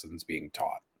maximize lessons being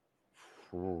taught?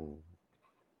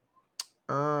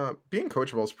 Being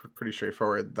coachable is pretty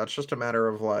straightforward. That's just a matter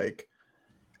of like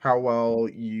how well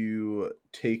you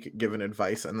take given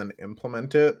advice and then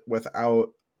implement it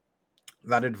without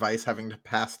that advice having to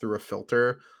pass through a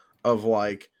filter of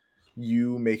like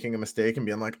you making a mistake and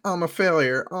being like, I'm a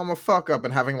failure, I'm a fuck up,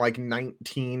 and having like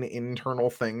 19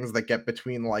 internal things that get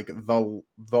between like the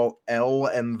L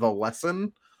and the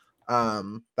lesson.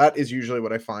 That is usually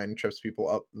what I find trips people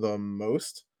up the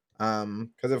most.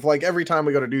 Because if like every time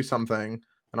we go to do something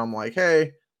and I'm like,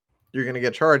 hey, you're gonna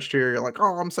get charged here, you're like,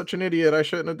 oh, I'm such an idiot, I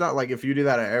shouldn't have done. Like if you do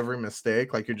that at every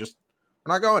mistake, like we're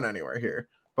not going anywhere here.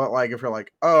 But like if you're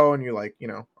like, oh, and you like,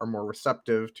 are more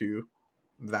receptive to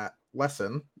that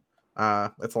lesson,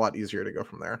 it's a lot easier to go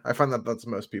from there. I find that that's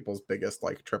most people's biggest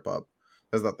like trip up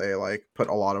is that they like put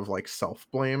a lot of like self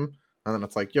blame, and then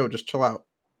it's like, yo, just chill out,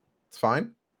 it's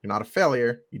fine, you're not a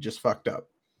failure, you just fucked up.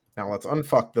 Now let's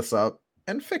unfuck this up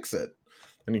and fix it,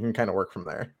 and you can kind of work from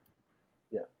there.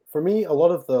 For me, a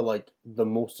lot of the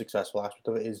most successful aspect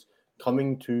of it is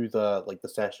coming to the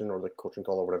session or the coaching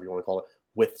call or whatever you want to call it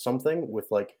with something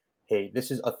with like, hey,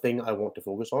 this is a thing I want to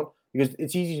focus on, because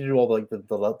it's easy to do all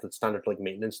the standard like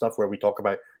maintenance stuff where we talk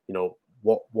about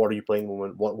what are you playing at the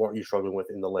moment? What are you struggling with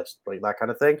in the list, right? That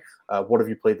kind of thing. What have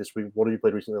you played this week? What have you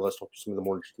played recently? Let's talk to some of the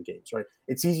more interesting games, right?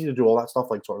 It's easy to do all that stuff,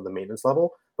 like sort of the maintenance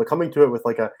level, but coming to it with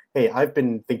like hey, I've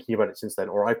been thinking about it since then,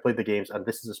 or I've played the games and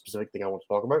this is a specific thing I want to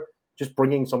talk about. Just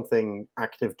bringing something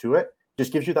active to it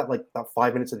just gives you that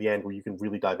 5 minutes at the end where you can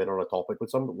really dive in on a topic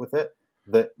with it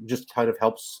that just kind of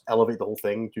helps elevate the whole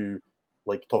thing to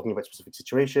like talking about specific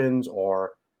situations,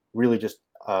 or really just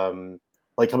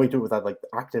like coming to it with that like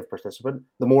active participant.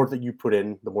 The more that you put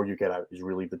in, the more you get out is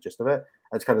really the gist of it.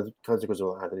 And it's kind of goes with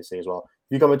what Anthony's saying as well.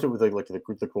 If you come into it with like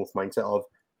the growth mindset of,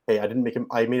 hey,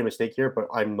 I made a mistake here, but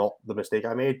I'm not the mistake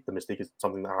I made. The mistake is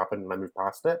something that happened and I moved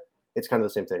past it. It's kind of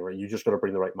the same thing, right? You just got to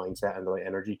bring the right mindset and the right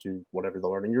energy to whatever the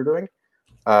learning you're doing.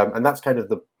 And that's kind of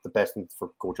the best thing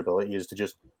for coachability, is to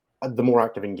just, the more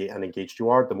active and engaged you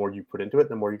are, the more you put into it,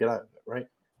 the more you get out of it, right?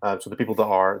 So the people that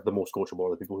are the most coachable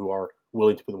are the people who are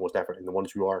willing to put the most effort in, the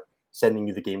ones who are sending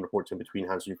you the game reports in between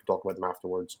hands so you can talk about them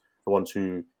afterwards, the ones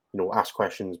who ask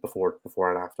questions before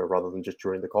and after rather than just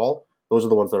during the call. Those are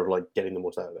the ones that are like getting the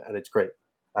most out of it, and it's great.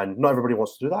 And not everybody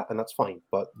wants to do that, and that's fine.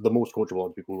 But the most coachable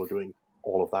are people who are doing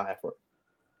all of that effort.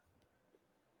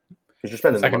 Because you're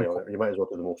spending the money on it, you might as well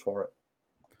do the most for it.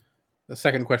 The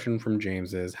second question from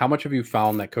James is, how much have you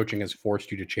found that coaching has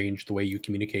forced you to change the way you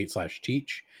communicate /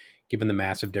 teach, given the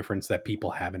massive difference that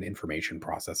people have in information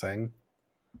processing?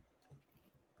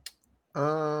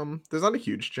 There's not a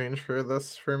huge change for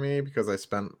this for me because I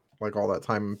spent like all that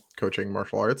time coaching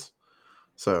martial arts.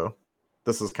 So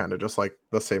this is kind of just like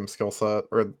the same skill set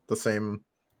or the same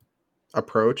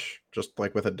approach, just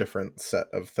like with a different set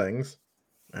of things.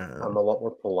 I'm a lot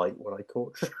more polite when I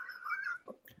coach.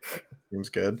 Seems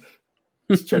good.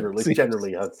 Generally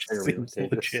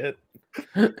legit.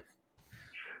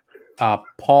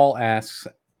 Paul asks,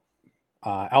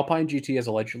 Alpine GT has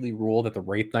allegedly ruled that the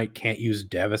Wraith Knight can't use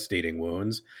devastating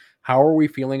wounds. How are we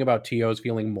feeling about TOs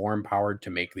feeling more empowered to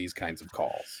make these kinds of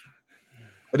calls?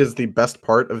 It is the best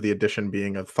part of the edition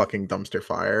being a fucking dumpster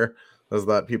fire, is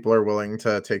that people are willing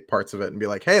to take parts of it and be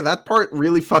like, hey, that part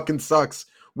really fucking sucks.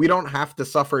 We don't have to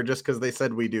suffer just because they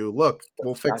said we do. Look,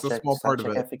 we'll fix a small part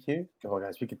of it. FAQ? Come on,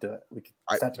 guys, we could do it. We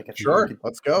could sure,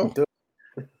 let's go.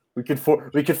 We could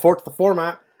fork the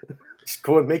format. Just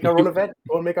go and make our own event.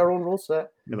 Go and make our own rule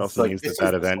set. It also means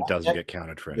that event doesn't get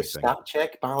counted for anything. The stat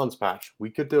check balance patch. We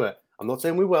could do it. I'm not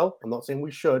saying we will. I'm not saying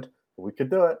we should. But we could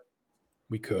do it.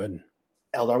 We could.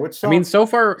 Eldar would suck. I mean, so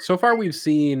far we've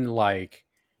seen like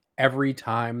every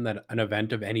time that an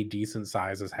event of any decent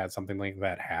size has had something like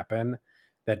that happen,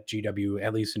 that GW,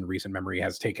 at least in recent memory,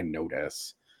 has taken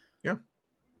notice. Yeah.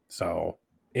 So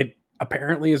it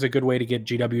apparently is a good way to get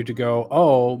GW to go,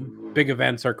 oh, big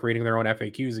events are creating their own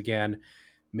FAQs again.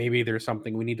 Maybe there's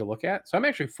something we need to look at. So I'm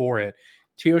actually for it.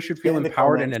 TO should feel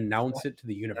empowered and announce it to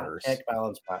the universe.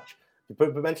 Balance patch.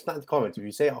 But mention that in the comments. If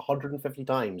you say it 150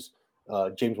 times,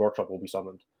 James Workshop will be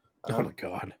summoned. Oh my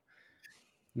god.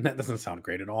 That doesn't sound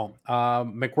great at all.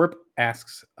 McWhirp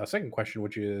asks a second question,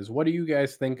 which is, what do you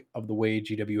guys think of the way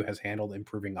GW has handled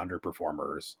improving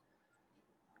underperformers?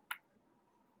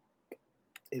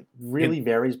 It really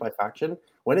varies by faction.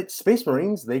 When it's Space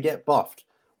Marines, they get buffed.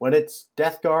 When it's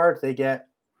Death Guard, they get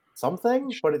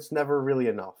something, but it's never really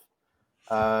enough.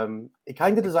 It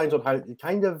kind of designs on how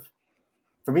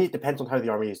for me, it depends on how the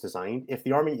army is designed. If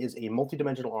the army is a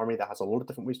multi-dimensional army that has a lot of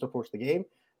different ways to approach the game,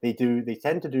 they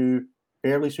tend to do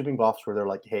fairly sweeping buffs where they're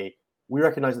like, hey, we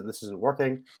recognize that this isn't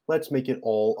working. Let's make it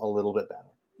all a little bit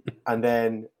better. And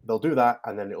then they'll do that,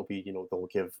 and then it'll be, they'll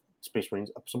give Space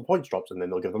Marines some points drops, and then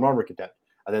they'll give them armor cadet,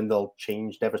 and then they'll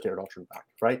change Devastator Doctrine back,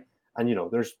 right? And,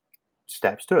 there's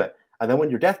steps to it. And then when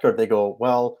you're Death Guard, they go,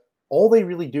 well, all they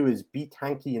really do is be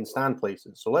tanky and stand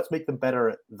places. So let's make them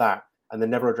better at that, and then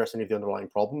never address any of the underlying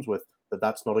problems with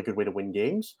that's not a good way to win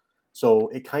games. So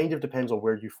it kind of depends on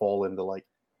where you fall in the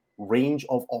range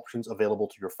of options available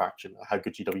to your faction, how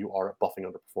good GW are at buffing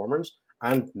underperformers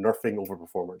and nerfing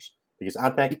overperformers. Because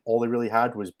AdMech, all they really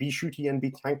had was be shooty and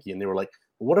be tanky, and they were like,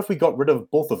 well, what if we got rid of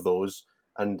both of those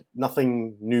and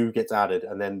nothing new gets added,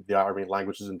 and then the army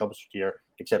language is in dumpster tier,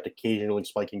 except occasionally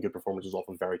spiking good performances off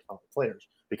of very talented players,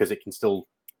 because it can still,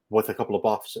 with a couple of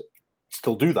buffs,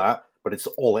 still do that, but it's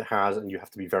all it has, and you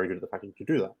have to be very good at the faction to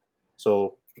do that.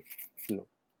 So,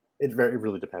 it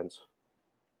really depends.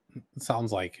 It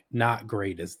sounds like not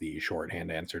great is the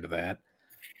shorthand answer to that.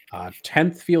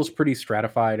 10th feels pretty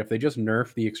stratified. If they just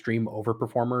nerf the extreme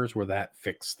overperformers, will that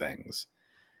fix things?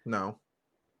 No.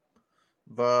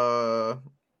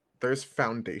 There's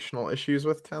foundational issues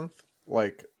with 10th,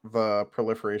 like the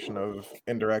proliferation of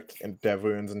indirect and dev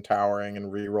wounds and towering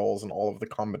and rerolls and all of the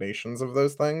combinations of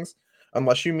those things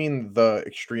unless you mean the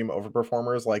extreme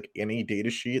overperformers like any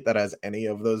datasheet that has any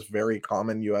of those very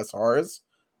common USRs,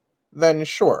 then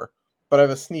sure. But I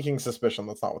have a sneaking suspicion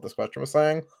that's not what this question was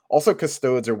saying. Also,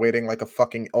 custodes are waiting like a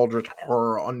fucking eldritch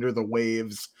horror under the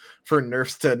waves for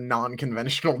nerfs to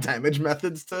non-conventional damage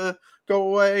methods to go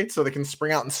away, so they can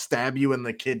spring out and stab you in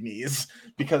the kidneys.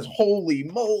 Because holy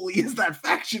moly, is that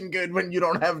faction good when you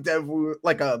don't have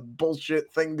like a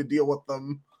bullshit thing to deal with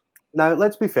them? Now,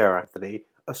 let's be fair, Anthony.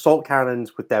 Assault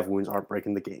cannons with dev wounds aren't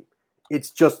breaking the game.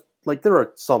 It's just like there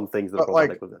are some things that are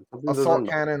problematic with them. Assault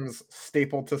cannons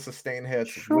stapled to sustain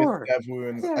hits with dev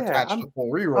wounds attached to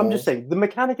full rerolls. I'm just saying the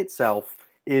mechanic itself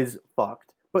is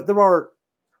fucked, but there are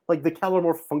like the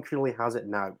Kellermorph functionally has it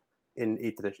now in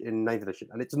 8th edition, in 9th edition,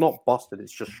 and it's not busted.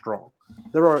 It's just strong.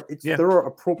 There are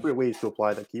appropriate ways to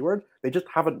apply that keyword. They just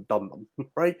haven't done them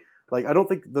right. Like I don't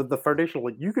think the foundational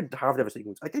like you could have devastating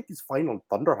wounds. I think it's fine on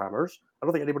Thunderhammers. I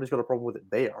don't think anybody's got a problem with it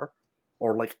there.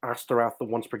 Or like Astaroth, the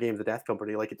once per game, the Death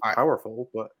Company, like it's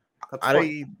powerful, but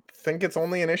I think it's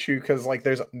only an issue because like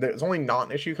there's only not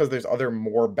an issue because there's other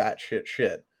more batshit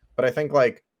shit. But I think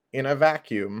like in a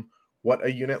vacuum, what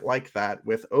a unit like that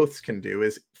with oaths can do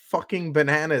is fucking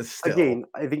bananas. Still, again,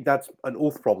 I think that's an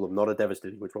oath problem, not a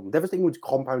devastating wounds problem. Devastating wounds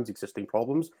compounds existing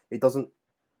problems. It doesn't,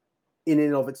 in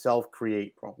and of itself,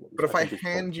 create problems. But if I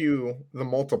hand you the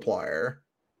multiplier,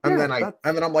 and then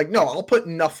I'm like, no, I'll put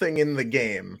nothing in the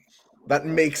game. That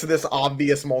makes this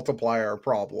obvious multiplier a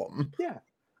problem. Yeah.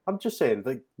 I'm just saying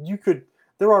that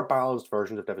there are balanced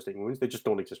versions of devastating wounds. They just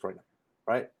don't exist right now.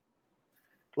 Right?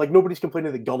 Like nobody's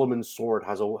complaining that Gulliman's sword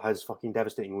has fucking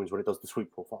devastating wounds when it does the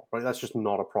sweep profile. Right? That's just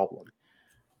not a problem.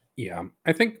 Yeah.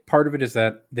 I think part of it is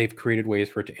that they've created ways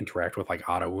for it to interact with like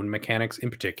auto wound mechanics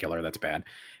in particular. That's bad.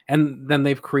 And then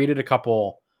they've created a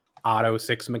couple auto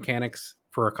 6 mechanics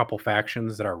for a couple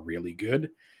factions that are really good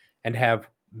and have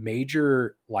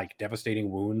major like devastating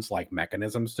wounds like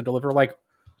mechanisms to deliver. Like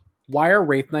why are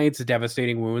Wraith Knights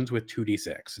devastating wounds with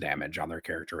 2d6 damage on their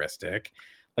characteristic?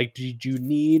 Like did you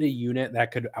need a unit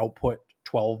that could output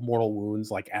 12 mortal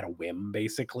wounds like at a whim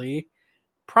basically?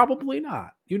 Probably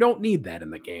not. You don't need that in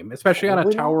the game, especially on a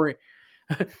towering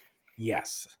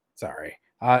yes, sorry.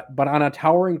 But on a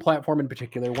towering platform in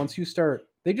particular, once you start,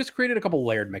 they just created a couple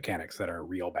layered mechanics that are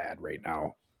real bad right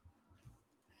now.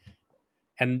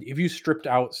 And if you stripped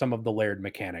out some of the layered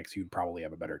mechanics, you'd probably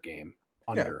have a better game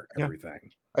under everything.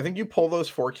 I think you pull those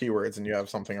 4 keywords and you have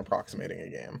something approximating a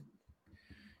game.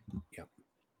 Yeah.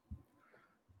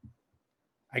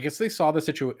 I guess they saw the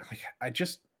situation. Like,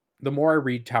 the more I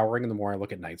read Towering and the more I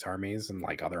look at Knights armies and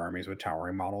like other armies with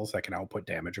Towering models that can output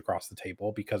damage across the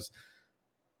table, because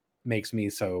makes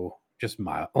me so just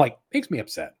makes me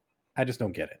upset. I just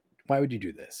don't get it. Why would you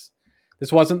do this?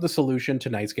 This wasn't the solution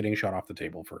to Knights getting shot off the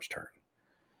table first turn.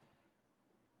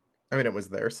 I mean, it was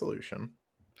their solution.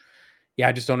 Yeah,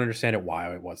 I just don't understand why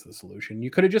it was the solution.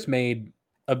 You could have just made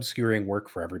obscuring work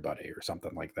for everybody or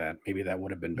something like that. Maybe that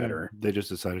would have been better. They just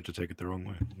decided to take it their own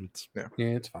way.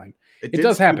 It's fine. It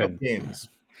does happen. Games.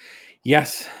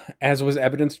 Yes, as was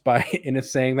evidenced by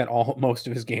Innes saying that most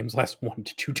of his games last 1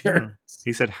 to 2 turns.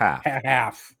 He said half.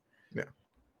 Half. Yeah.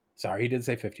 Sorry, he did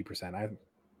say 50%.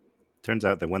 Turns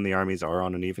out that when the armies are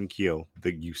on an even keel,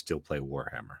 you still play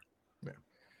Warhammer.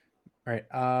 All right.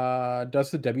 Does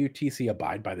the WTC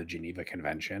abide by the Geneva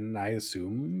Convention? I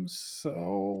assume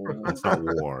so. It's not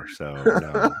war, so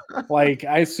no. Like,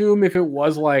 I assume if it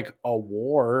was like a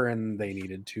war and they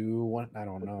needed to, I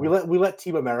don't know. We let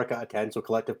Team America attend, so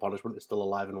collective punishment is still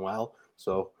alive and well.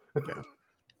 So yeah,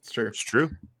 it's true. It's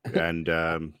true. And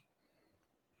I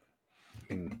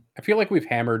feel like we've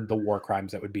hammered the war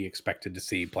crimes that would be expected to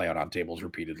see play out on tables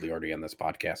repeatedly already on this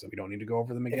podcast, and we don't need to go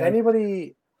over them again. If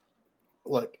anybody,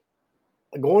 look,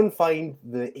 go and find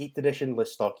the 8th edition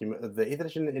list document, the 8th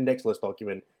edition index list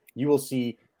document. You will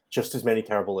see just as many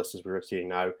terrible lists as we're seeing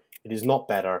now. It is not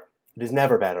better. It is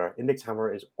never better. Index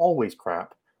Hammer is always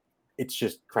crap. It's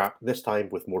just crap this time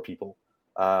with more people.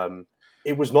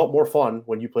 It was not more fun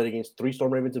when you played against 3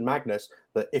 Storm Ravens and Magnus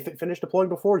that if it finished deploying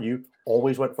before you,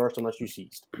 always went first unless you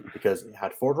seized. Because it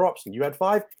had 4 drops and you had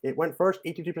 5, it went first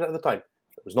 82% of the time.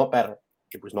 It was not better.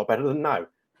 It was not better than now.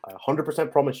 I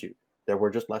 100% promise you. There were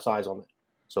just less eyes on it.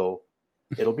 So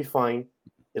it'll be fine.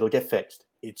 It'll get fixed.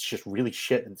 It's just really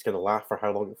shit, and it's going to last for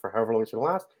however long it's going to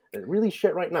last. And it's really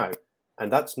shit right now. And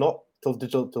that's not to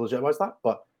legitimize that,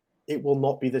 but it will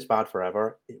not be this bad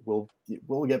forever. It will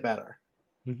get better.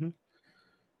 Mm-hmm.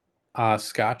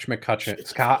 Scott McCutcheon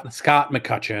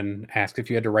asked if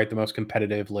you had to write the most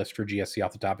competitive list for GSC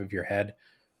off the top of your head,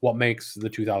 what makes the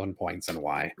 2,000 points and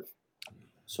why?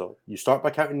 So you start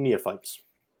by counting neophytes.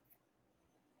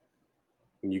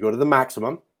 And you go to the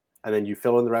maximum, and then you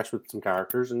fill in the rest with some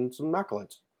characters and some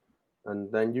acolytes,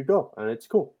 and then you go, and it's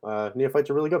cool. Neophytes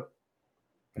are really good.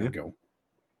 There you go.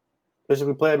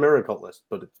 Basically, play a mirror cult list,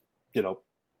 but it's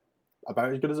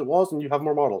about as good as it was, and you have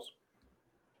more models.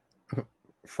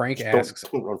 Frank Just asks.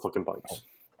 don't run fucking bikes.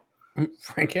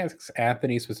 Frank asks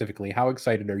Anthony specifically, how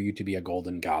excited are you to be a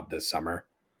golden god this summer?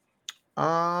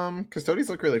 Custodians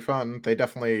look really fun. They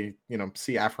definitely,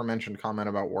 see aforementioned comment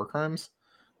about war crimes.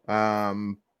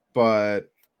 But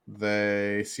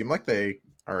they seem like they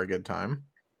are a good time,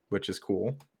 which is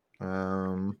cool.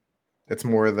 It's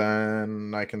more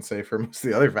than I can say for most of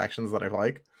the other factions that I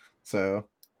like. So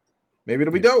maybe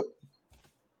it'll be dope.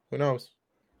 Who knows?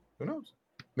 Who knows?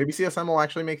 Maybe CSM will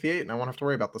actually make the 8 and I won't have to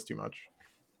worry about this too much.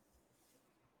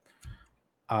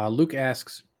 Luke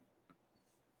asks,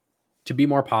 to be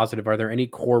more positive, are there any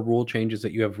core rule changes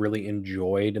that you have really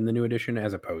enjoyed in the new edition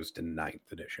as opposed to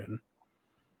 9th edition?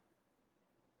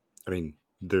 I mean,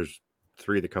 there's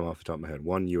 3 that come off the top of my head.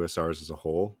 One, USRs as a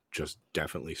whole, just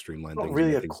definitely streamlined Not things.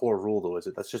 really a core rule, though, is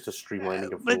it? That's just a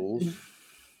streamlining of rules.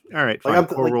 All right, fine. I'm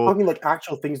core rule. talking like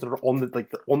actual things that are on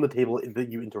the table that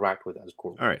you interact with as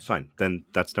core rules. All right, fine. Then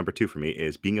that's number 2 for me,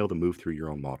 is being able to move through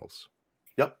your own models.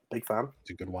 Yep, big fan. It's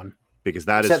a good one. Because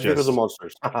that Except is vehicles just... and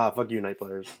monsters. Haha, fuck you, night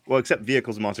players. Well, except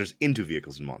vehicles and monsters into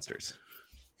vehicles and monsters.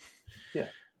 Yeah.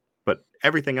 But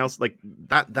everything else, like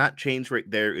that change right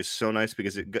there is so nice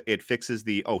because it fixes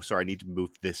the, oh, sorry, I need to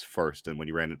move this first. And when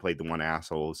you ran and played the one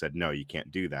asshole who said, no, you can't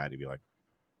do that, you'd be like,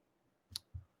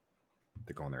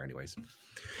 they're going there anyways.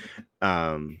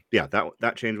 Yeah,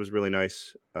 that change was really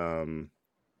nice. I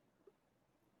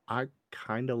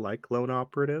kind of like Lone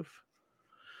Operative.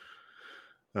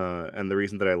 And the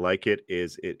reason that I like it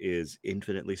is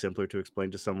infinitely simpler to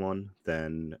explain to someone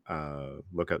than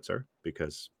Lookout Sir,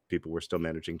 because people were still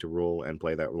managing to roll and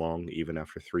play that long even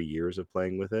after 3 years of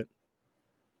playing with it.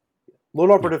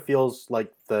 Lone Operative feels like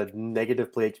the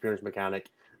negative play experience mechanic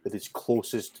that is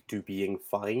closest to being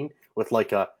fine with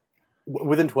like a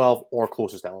within 12 or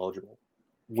closest to eligible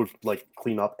would like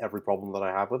clean up every problem that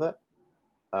I have with it.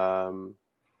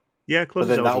 Yeah, but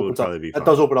then that opens up. That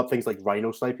does open up things like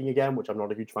rhino sniping again, which I'm not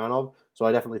a huge fan of. So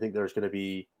I definitely think there's going to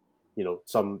be,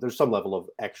 there's some level of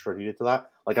extra needed to that.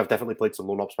 Like I've definitely played some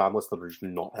lone op spam lists that are just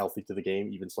not healthy to the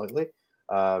game, even slightly.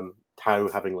 Tau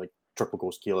having like triple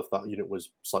ghost kill if that unit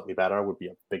was slightly better would be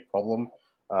a big problem.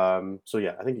 So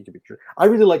yeah, I think it could be true. I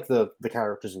really like the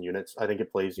characters and units. I think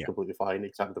it plays completely fine,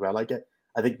 exactly the way I like it.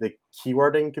 I think the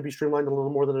keywording could be streamlined a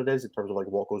little more than it is in terms of like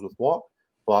what goes with what.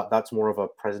 But that's more of a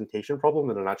presentation problem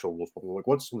than an actual rules problem. Like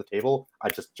what's on the table, I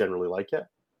just generally like it.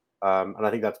 And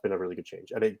I think that's been a really good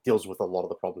change. And it deals with a lot of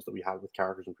the problems that we had with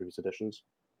characters in previous editions.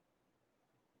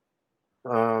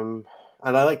 And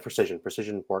I like precision.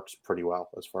 Precision works pretty well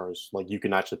as far as like you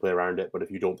can actually play around it, but if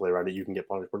you don't play around it, you can get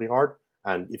punished pretty hard.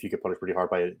 And if you get punished pretty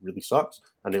hard by it, it really sucks.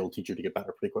 And it'll teach you to get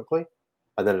better pretty quickly.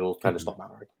 And then it'll kind of stop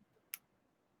mattering.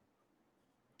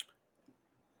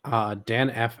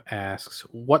 Dan F asks,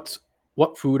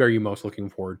 what food are you most looking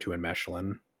forward to in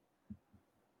Mechelin?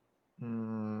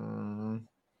 The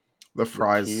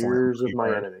fries. The tears of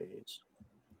my enemies.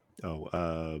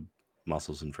 Oh,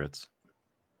 mussels and Fritz.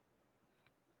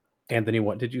 Anthony,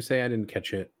 what did you say? I didn't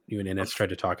catch it. You and Innes tried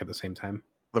to talk at the same time.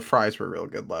 The fries were real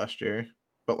good last year.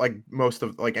 But like most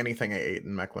of like anything I ate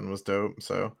in Mechlin was dope.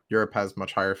 So Europe has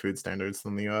much higher food standards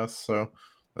than the US. So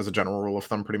as a general rule of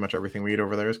thumb, pretty much everything we eat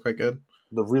over there is quite good.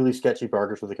 The really sketchy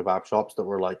burgers for the kebab shops that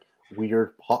were like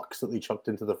weird pucks that they chucked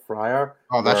into the fryer.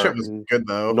 Oh, that shit was good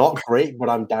though. Not great, but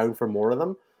I'm down for more of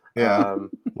them. Yeah.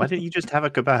 Why didn't you just have a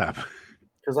kebab?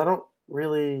 Because I don't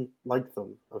really like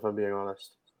them, if I'm being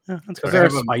honest. Yeah,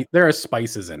 there are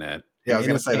spices in it. Yeah, I was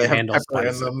going to say they have pepper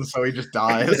in them, so he just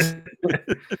dies.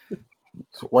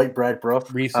 White bread, bro.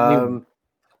 Recently,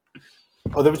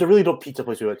 there was a really dope pizza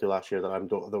place we went to last year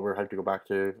that we're having to go back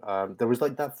to. There was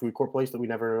like that food court place that we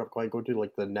never quite go to,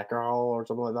 like the Neckarhall or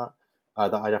something like that.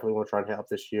 That I definitely want to try and hit up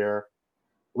this year.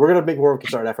 We're gonna make more of a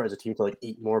concerted effort as a team to like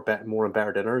eat more and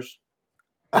better dinners.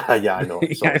 Yeah, I know.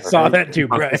 I saw that too,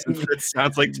 Brian. It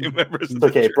sounds like 2 members.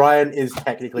 Okay, Brian is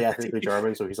technically ethnically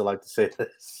German, so he's allowed to say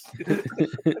this. Pretty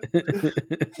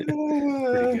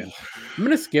good. I'm going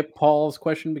to skip Paul's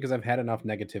question because I've had enough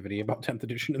negativity about 10th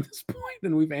edition at this point,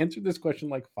 and we've answered this question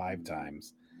like 5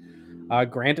 times.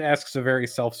 Grant asks a very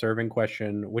self-serving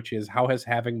question, which is, how has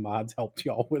having mods helped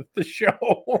y'all with the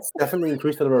show? It's definitely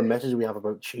increased the number of messages we have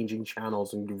about changing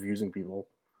channels and confusing people.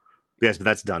 Yes, but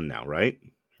that's done now, right?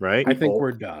 Right? I think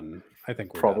we're done.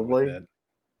 Probably. Done with it.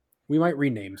 We might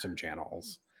rename some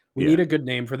channels. We need a good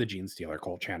name for the Gene Stealer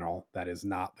Cult channel. That is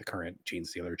not the current Gene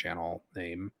Stealer channel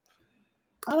name.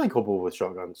 I like Hobo with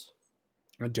shotguns.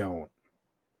 I don't.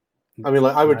 I mean,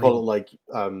 like I would Not call even- it like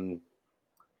I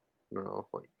don't know,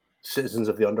 like Citizens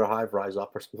of the Underhive rise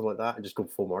up or something like that, and just go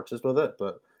full marches with it.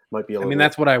 But might be a I little. mean,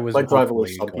 that's what I was might drive away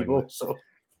hopefully some going people. with. So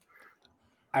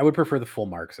I would prefer the full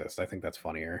Marxist. I think that's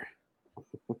funnier.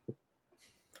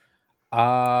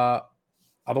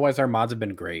 Otherwise, our mods have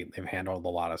been great. They've handled a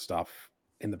lot of stuff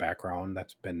in the background.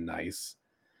 That's been nice.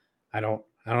 I don't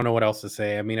know what else to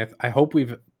say. I mean, I hope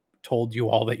we've told you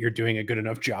all that you're doing a good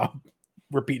enough job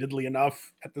repeatedly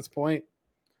enough at this point.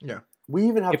 Yeah. we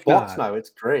even have If bots not- now. It's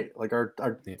great. Like our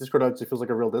Yeah. Discord actually feels like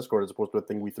a real Discord as opposed to a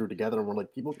thing we threw together, and we're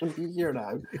like, people can be here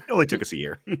now. It only took us a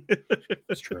year.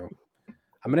 It's true.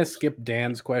 I'm gonna skip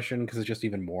Dan's question because it's just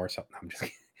even more. So I'm just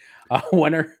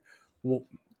kidding.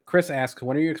 Chris asks,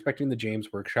 when are you expecting the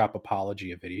James Workshop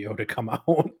apology video to come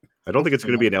out? I don't think it's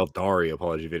going to be an Eldari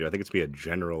apology video. I think it's going to be a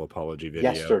general apology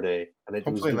video. Yesterday, and it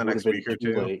Hopefully in the would next have been week or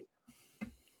too two. late.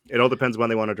 It all depends when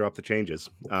they want to drop the changes.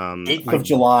 8th of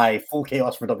July, full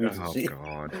chaos for Oh WTC.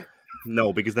 god,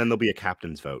 no, because then there'll be a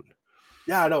captain's vote.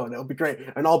 Yeah, I know, and it'll be great,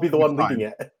 and I'll be the one leading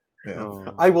it. Yeah.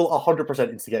 Oh, I will 100%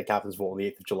 instigate captain's vote on the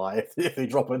 8th of July if they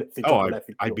drop it. If they drop an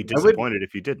FAQ. I'd be I would- disappointed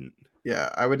if you didn't. Yeah,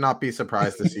 I would not be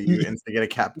surprised to see you instigate a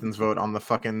captain's vote on the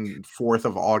fucking 4th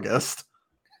of August.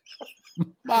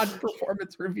 Mod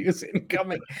performance reviews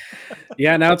incoming.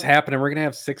 Yeah, now it's happening. We're gonna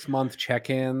have 6-month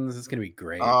check-ins. It's gonna be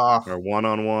great. Or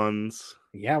one-on-ones.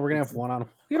 Yeah, we're gonna have one-on.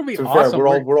 It'll be To be awesome.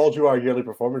 fair, we're all due our yearly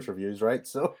performance reviews, right?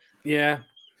 So Yeah,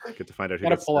 Get to find out who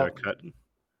Gotta gets pull up. cut.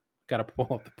 gotta pull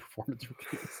up the performance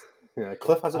reviews. yeah,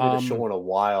 Cliff hasn't made a show Um, in a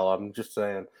while. I'm just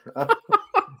saying.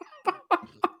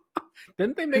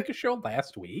 Didn't they make a show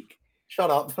last week? Shut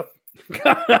up.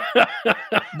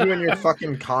 You and your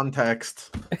fucking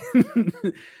context.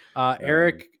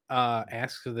 Eric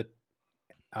asks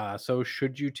so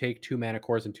should you take 2 mana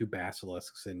cores and 2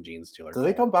 basilisks in Gene Stealer? Do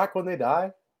they come back when they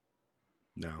die?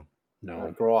 No.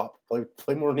 No. Grow up.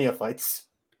 Play more neophytes.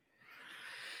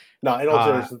 No, in all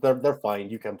seriousness, they're fine.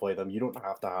 You can play them. You don't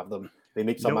have to have them. They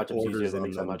make some No matchups easier. orders They on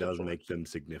make some them matchups does worse. make them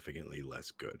significantly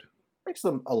less good. Makes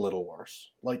them a little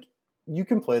worse. Like you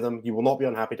can play them. You will not be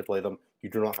unhappy to play them.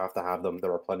 You do not have to have them.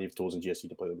 There are plenty of tools in GSC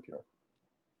to play them pure.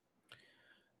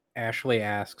 Ashley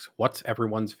asks, what's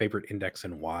everyone's favorite index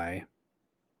and why?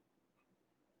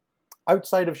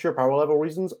 Outside of sheer power level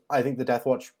reasons, I think the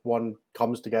Deathwatch one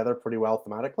comes together pretty well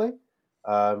thematically.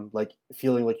 Like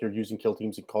feeling like you're using kill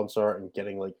teams in concert and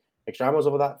getting like extra ammos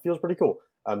over that feels pretty cool.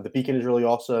 The beacon is really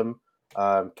awesome.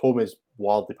 Tome is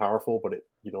wildly powerful, but it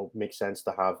makes sense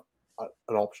to have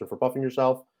an option for buffing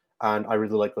yourself. And I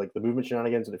really like the movement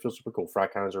shenanigans, and it feels super cool.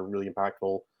 Frag cannons are really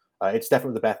impactful. It's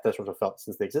definitely the best Deathwatch I've felt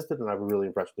since they existed, and I'm really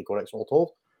impressed with the codex all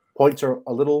told. Points are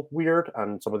a little weird,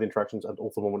 and some of the interactions at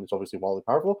the moment is obviously wildly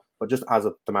powerful, but just as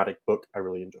a thematic book, I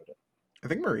really enjoyed it. I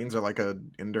think Marines are like a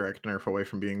indirect nerf away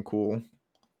from being cool.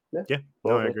 Yeah,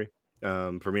 no, I agree.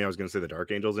 For me, I was going to say the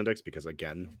Dark Angels index because,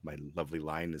 again, my lovely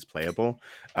line is playable.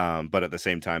 But at the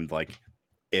same time, like,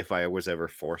 if I was ever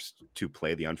forced to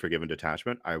play the Unforgiven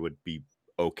Detachment, I would be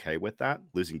okay with that.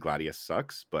 Losing Gladius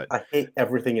sucks, but I hate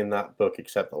everything in that book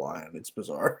except the lion. It's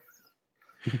bizarre.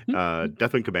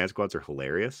 Deathwing Command Squads are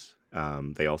hilarious.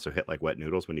 They also hit like wet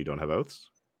noodles when you don't have oaths.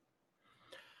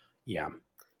 Yeah.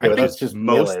 Yeah, I but that's think just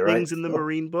most melee, things right? in the So-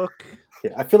 Marine book.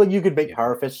 Yeah, I feel like you could make Yeah.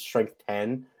 Power Fist strength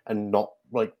 10 and not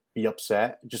like be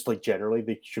upset. Just like generally,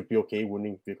 they should be okay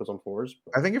wounding vehicles on 4s.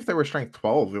 But I think if they were strength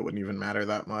 12, it wouldn't even matter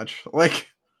that much. Like,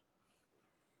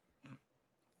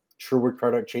 sure, we'd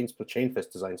crowd out chain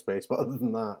fist design space, but other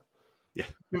than that,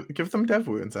 give them dev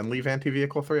wounds and leave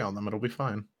anti-vehicle 3 on them. It'll be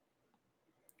fine.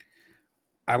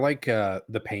 I like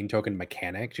the pain token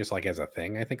mechanic, just like as a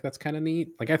thing. I think that's kind of neat.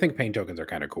 Like, I think pain tokens are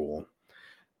kind of cool,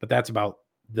 but that's about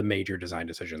the major design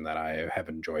decision that I have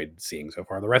enjoyed seeing so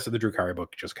far. The rest of the Drukhari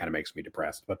book just kind of makes me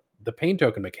depressed, but the pain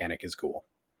token mechanic is cool.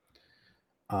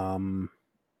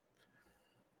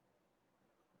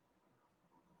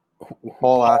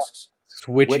 Paul asks,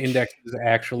 Which Which- indexes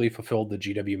actually fulfilled the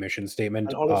GW mission statement?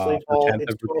 and honestly, for Paul, 10th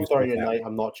it's of 12:30 at reduced night.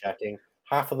 I'm not checking.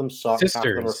 Half of them suck. Half of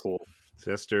them are Sisters. cool.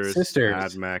 Sisters, Sisters.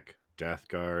 Admech, Death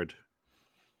Guard,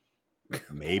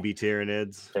 maybe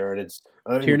Tyranids. Tyranids.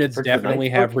 Tyranids definitely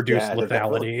have reduced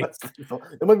lethality.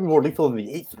 It might be more lethal than the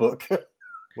 8th book.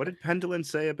 What did Pendulin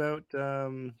say about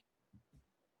in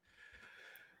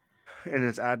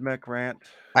his Admech rant?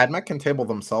 Admech can table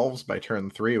themselves by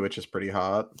turn 3, which is pretty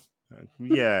hot.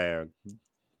 Yeah,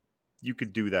 you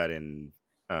could do that in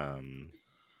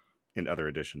other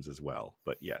editions as well.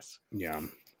 But yes, Yeah.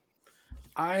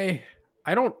 I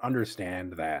don't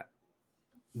understand that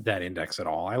index at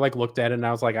all. I like looked at it and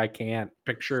I was like, I can't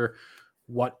picture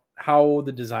how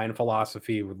the design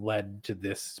philosophy led to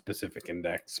this specific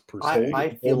index per se. I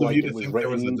feel Bold of like you it to was think there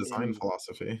was a written design in-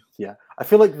 philosophy. Yeah, I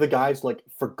feel like the guys like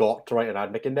forgot to write an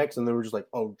admech index, and they were just like,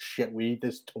 "Oh shit, we need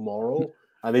this tomorrow,"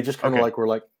 and they just kind of Okay. like were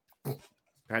like,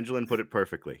 Angelin put it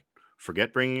perfectly.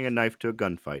 Forget bringing a knife to a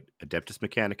gunfight. Adeptus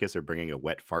Mechanicus are bringing a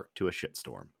wet fart to a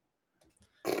shitstorm.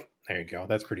 There you go.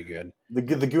 That's pretty good. the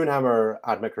Goonhammer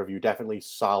admech review definitely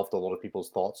solved a lot of people's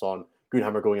thoughts on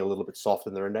Goonhammer going a little bit soft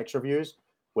in their index reviews,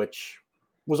 which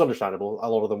was understandable. A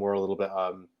lot of them were a little bit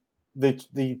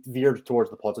they veered towards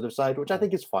the positive side, which I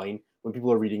think is fine. When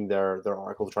people are reading their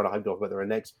articles, trying to hype up about their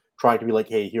index, trying to be like,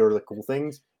 "Hey, here are the cool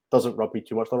things," doesn't rub me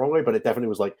too much the wrong way. But it definitely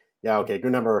was like, "Yeah, okay,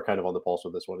 Goonhammer are kind of on the pulse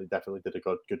with this one. It definitely did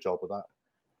a good job with that."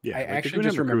 Yeah, I like actually the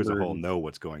just Goonhammer crew as a whole remembered- know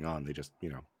what's going on. They just,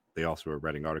 they also are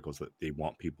writing articles that they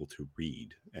want people to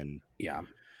read, and Yeah.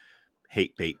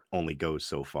 hate bait only goes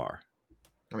so far.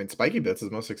 I mean, Spiky Bits is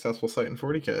the most successful site in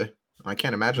 40K. I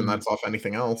can't imagine Mhm. that's off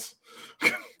anything else.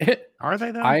 Are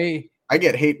they though? I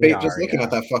get hate They bait just are, looking yeah.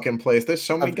 at that fucking place. There's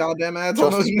so many I've goddamn ads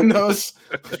just- on those windows.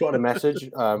 Just got a message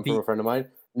from a friend of mine.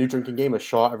 New drinking game, a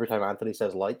shot every time Anthony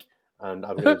says like, and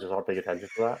I'm gonna just start paying attention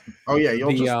to that. Oh yeah, you'll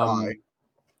the just die.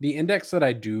 the index that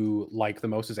I do like the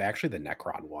most is actually the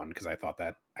Necron one, because I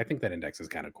think that index is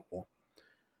kind of cool.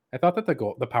 I thought that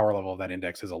the power level of that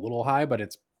index is a little high, but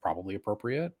it's probably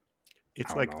appropriate.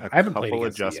 It's I like don't know. a I haven't played couple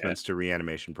against it yet. adjustments to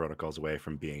reanimation protocols away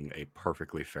from being a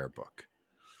perfectly fair book.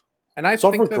 And I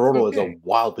Sovereign think that's Corona is a okay.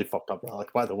 wildly fucked up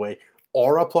relic, by the way.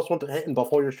 Aura +1 to hit and buff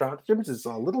all your stratagems is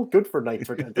a little good for 9th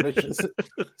or 10th editions.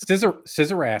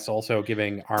 Scissorass also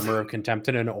giving Armor of Contempt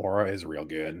and an aura is real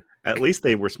good. At least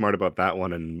they were smart about that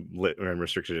one and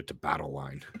restricted it to battle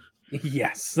line.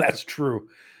 Yes, that's true.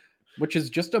 Which is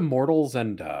just immortals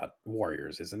and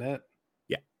warriors, isn't it?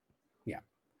 Yeah. Yeah.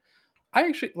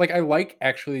 I like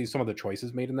actually some of the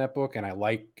choices made in that book, and I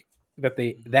like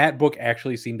that book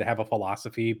actually seemed to have a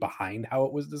philosophy behind how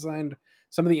it was designed.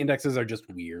 Some of the indexes are just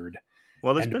weird.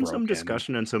 Well, there's and been some broken.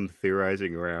 discussion and some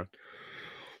theorizing around.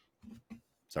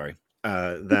 Sorry,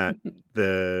 that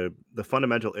the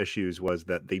fundamental issues was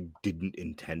that they didn't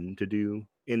intend to do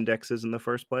indexes in the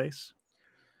first place.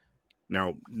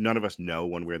 Now, none of us know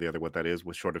one way or the other what that is,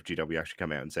 with short of GW actually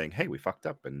coming out and saying, "Hey, we fucked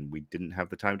up and we didn't have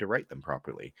the time to write them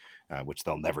properly," which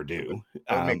they'll never do.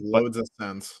 That would make loads of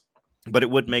sense. But it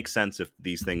would make sense if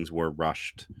these things were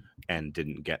rushed and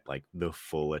didn't get like the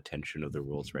full attention of the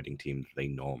rules writing team that they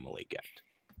normally get.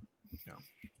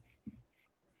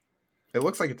 It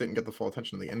looks like it didn't get the full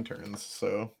attention of the interns,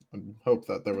 so I hope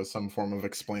that there was some form of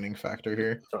explaining factor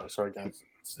here. Sorry, guys.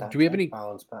 Do we have any-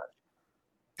 balance back?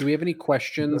 Do we have any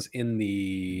questions in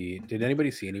the... Did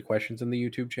anybody see any questions in the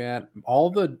YouTube chat? All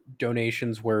the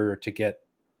donations were to get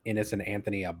Innes and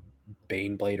Anthony a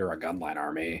Baneblade or a Gunline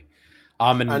army.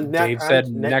 And Dave said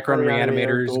Necron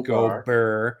Reanimators go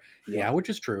Burr. Yeah, which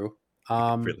is true.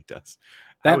 It really does.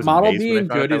 I That was model amazed when I being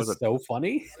found out good that is was so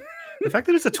funny. the fact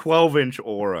that it's a 12-inch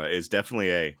aura is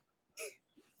definitely a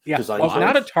Yeah, Design well,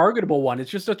 not a choice. targetable one. It's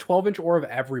just a 12-inch ore of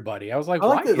everybody. I was like, I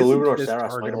why like that the isn't Luminor this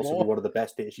Ceres might also be targetable? one of the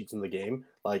best data sheets in the game.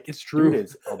 Like, It's true. Dude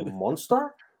is a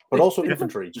monster, but also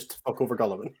infantry, just to fuck over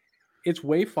Gulliman. It's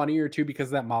way funnier too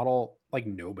because that model, like,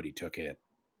 nobody took it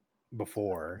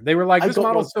before. They were like, I this got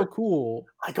model's one so cool.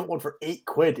 I got one for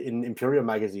 £8 in Imperium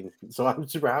magazine, so I'm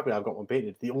super happy I've got one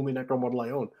painted. The only Necron model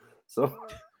I own. So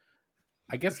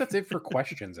I guess that's it for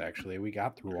questions. Actually, we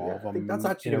got through all Yeah, of I think them that's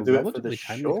actually in a gonna do it for the relatively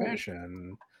timely show.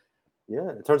 fashion. yeah,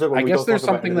 it turns out when I we guess don't there's talk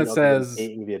about something that anything other than says-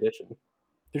 hating the edition.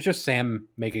 There's just Sam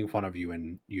making fun of you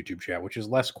in YouTube chat, which is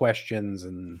less questions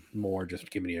and more just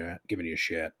giving you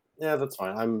shit. Yeah, that's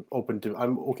fine. I'm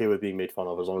okay with being made fun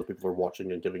of as long as people are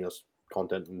watching and giving us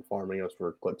content and farming us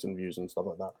for clicks and views and stuff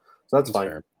like that. So that's fine.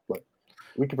 fair. But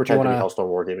we can pretend to be wanna- Hellstorm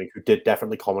Wargaming, who did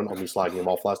definitely comment on me slagging him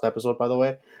off last episode, by the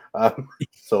way.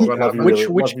 So What love you happened? really-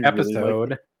 Which love you really, Mike.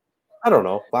 episode? I don't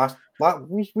know. Last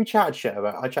we chatted shit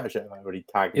about. I chatted shit about everybody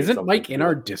tagged. me Isn't something Mike to in do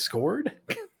our it. Discord?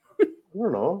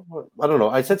 I don't know.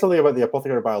 I said something about the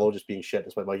Apothecary Biologist being shit,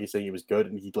 despite Mikey saying he was good,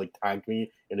 and he like tagged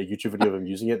me in a YouTube video of him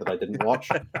using it that I didn't watch.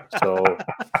 So,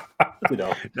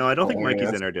 No, I don't think Oh, Mikey's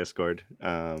yes. in our Discord.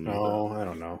 No, I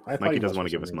don't know. I thought Mikey he doesn't was want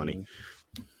to for give us some money. reason.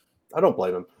 I don't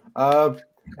blame him.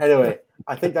 Anyway,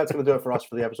 I think that's going to do it for us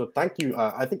for the episode. Thank you.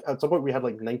 I think at some point we had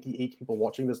like 98 people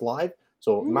watching this live.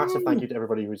 So massive thank you to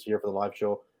everybody who's here for the live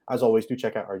show. As always, do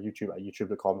check out our YouTube at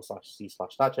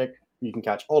youtube.com/c/statcheck. You can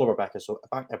catch all of our back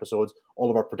episodes, all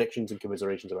of our predictions and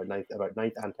commiserations about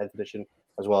 9th and 10th edition,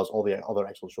 as well as all the other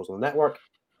excellent shows on the network.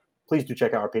 Please do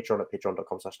check out our Patreon at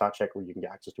patreon.com/statcheck, where you can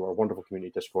get access to our wonderful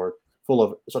community Discord full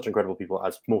of such incredible people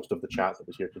as most of the chat that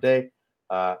was here today.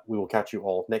 We will catch you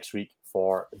all next week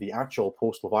for the actual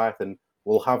post-Leviathan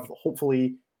We'll have,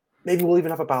 hopefully, maybe we'll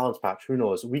even have a balance patch. Who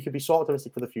knows? We could be so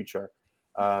optimistic for the future.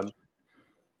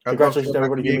 Congratulations to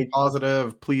everybody who made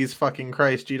positive. Please, fucking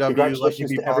Christ, GW.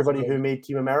 Congratulations to everybody who made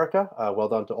Team America. Well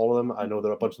done to all of them. I know that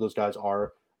a bunch of those guys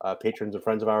are patrons and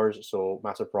friends of ours, so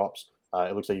massive props.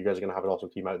 It looks like you guys are going to have an awesome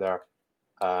team out there.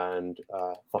 And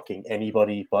fucking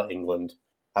anybody but England.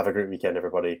 Have a great weekend,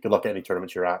 everybody. Good luck at any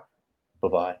tournaments you're at.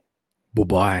 Bye-bye.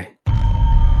 Bye-bye.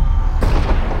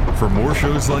 For more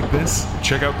shows like this,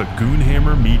 check out the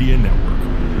Goonhammer Media Network.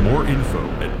 More info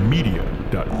at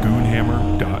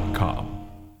media.goonhammer.com.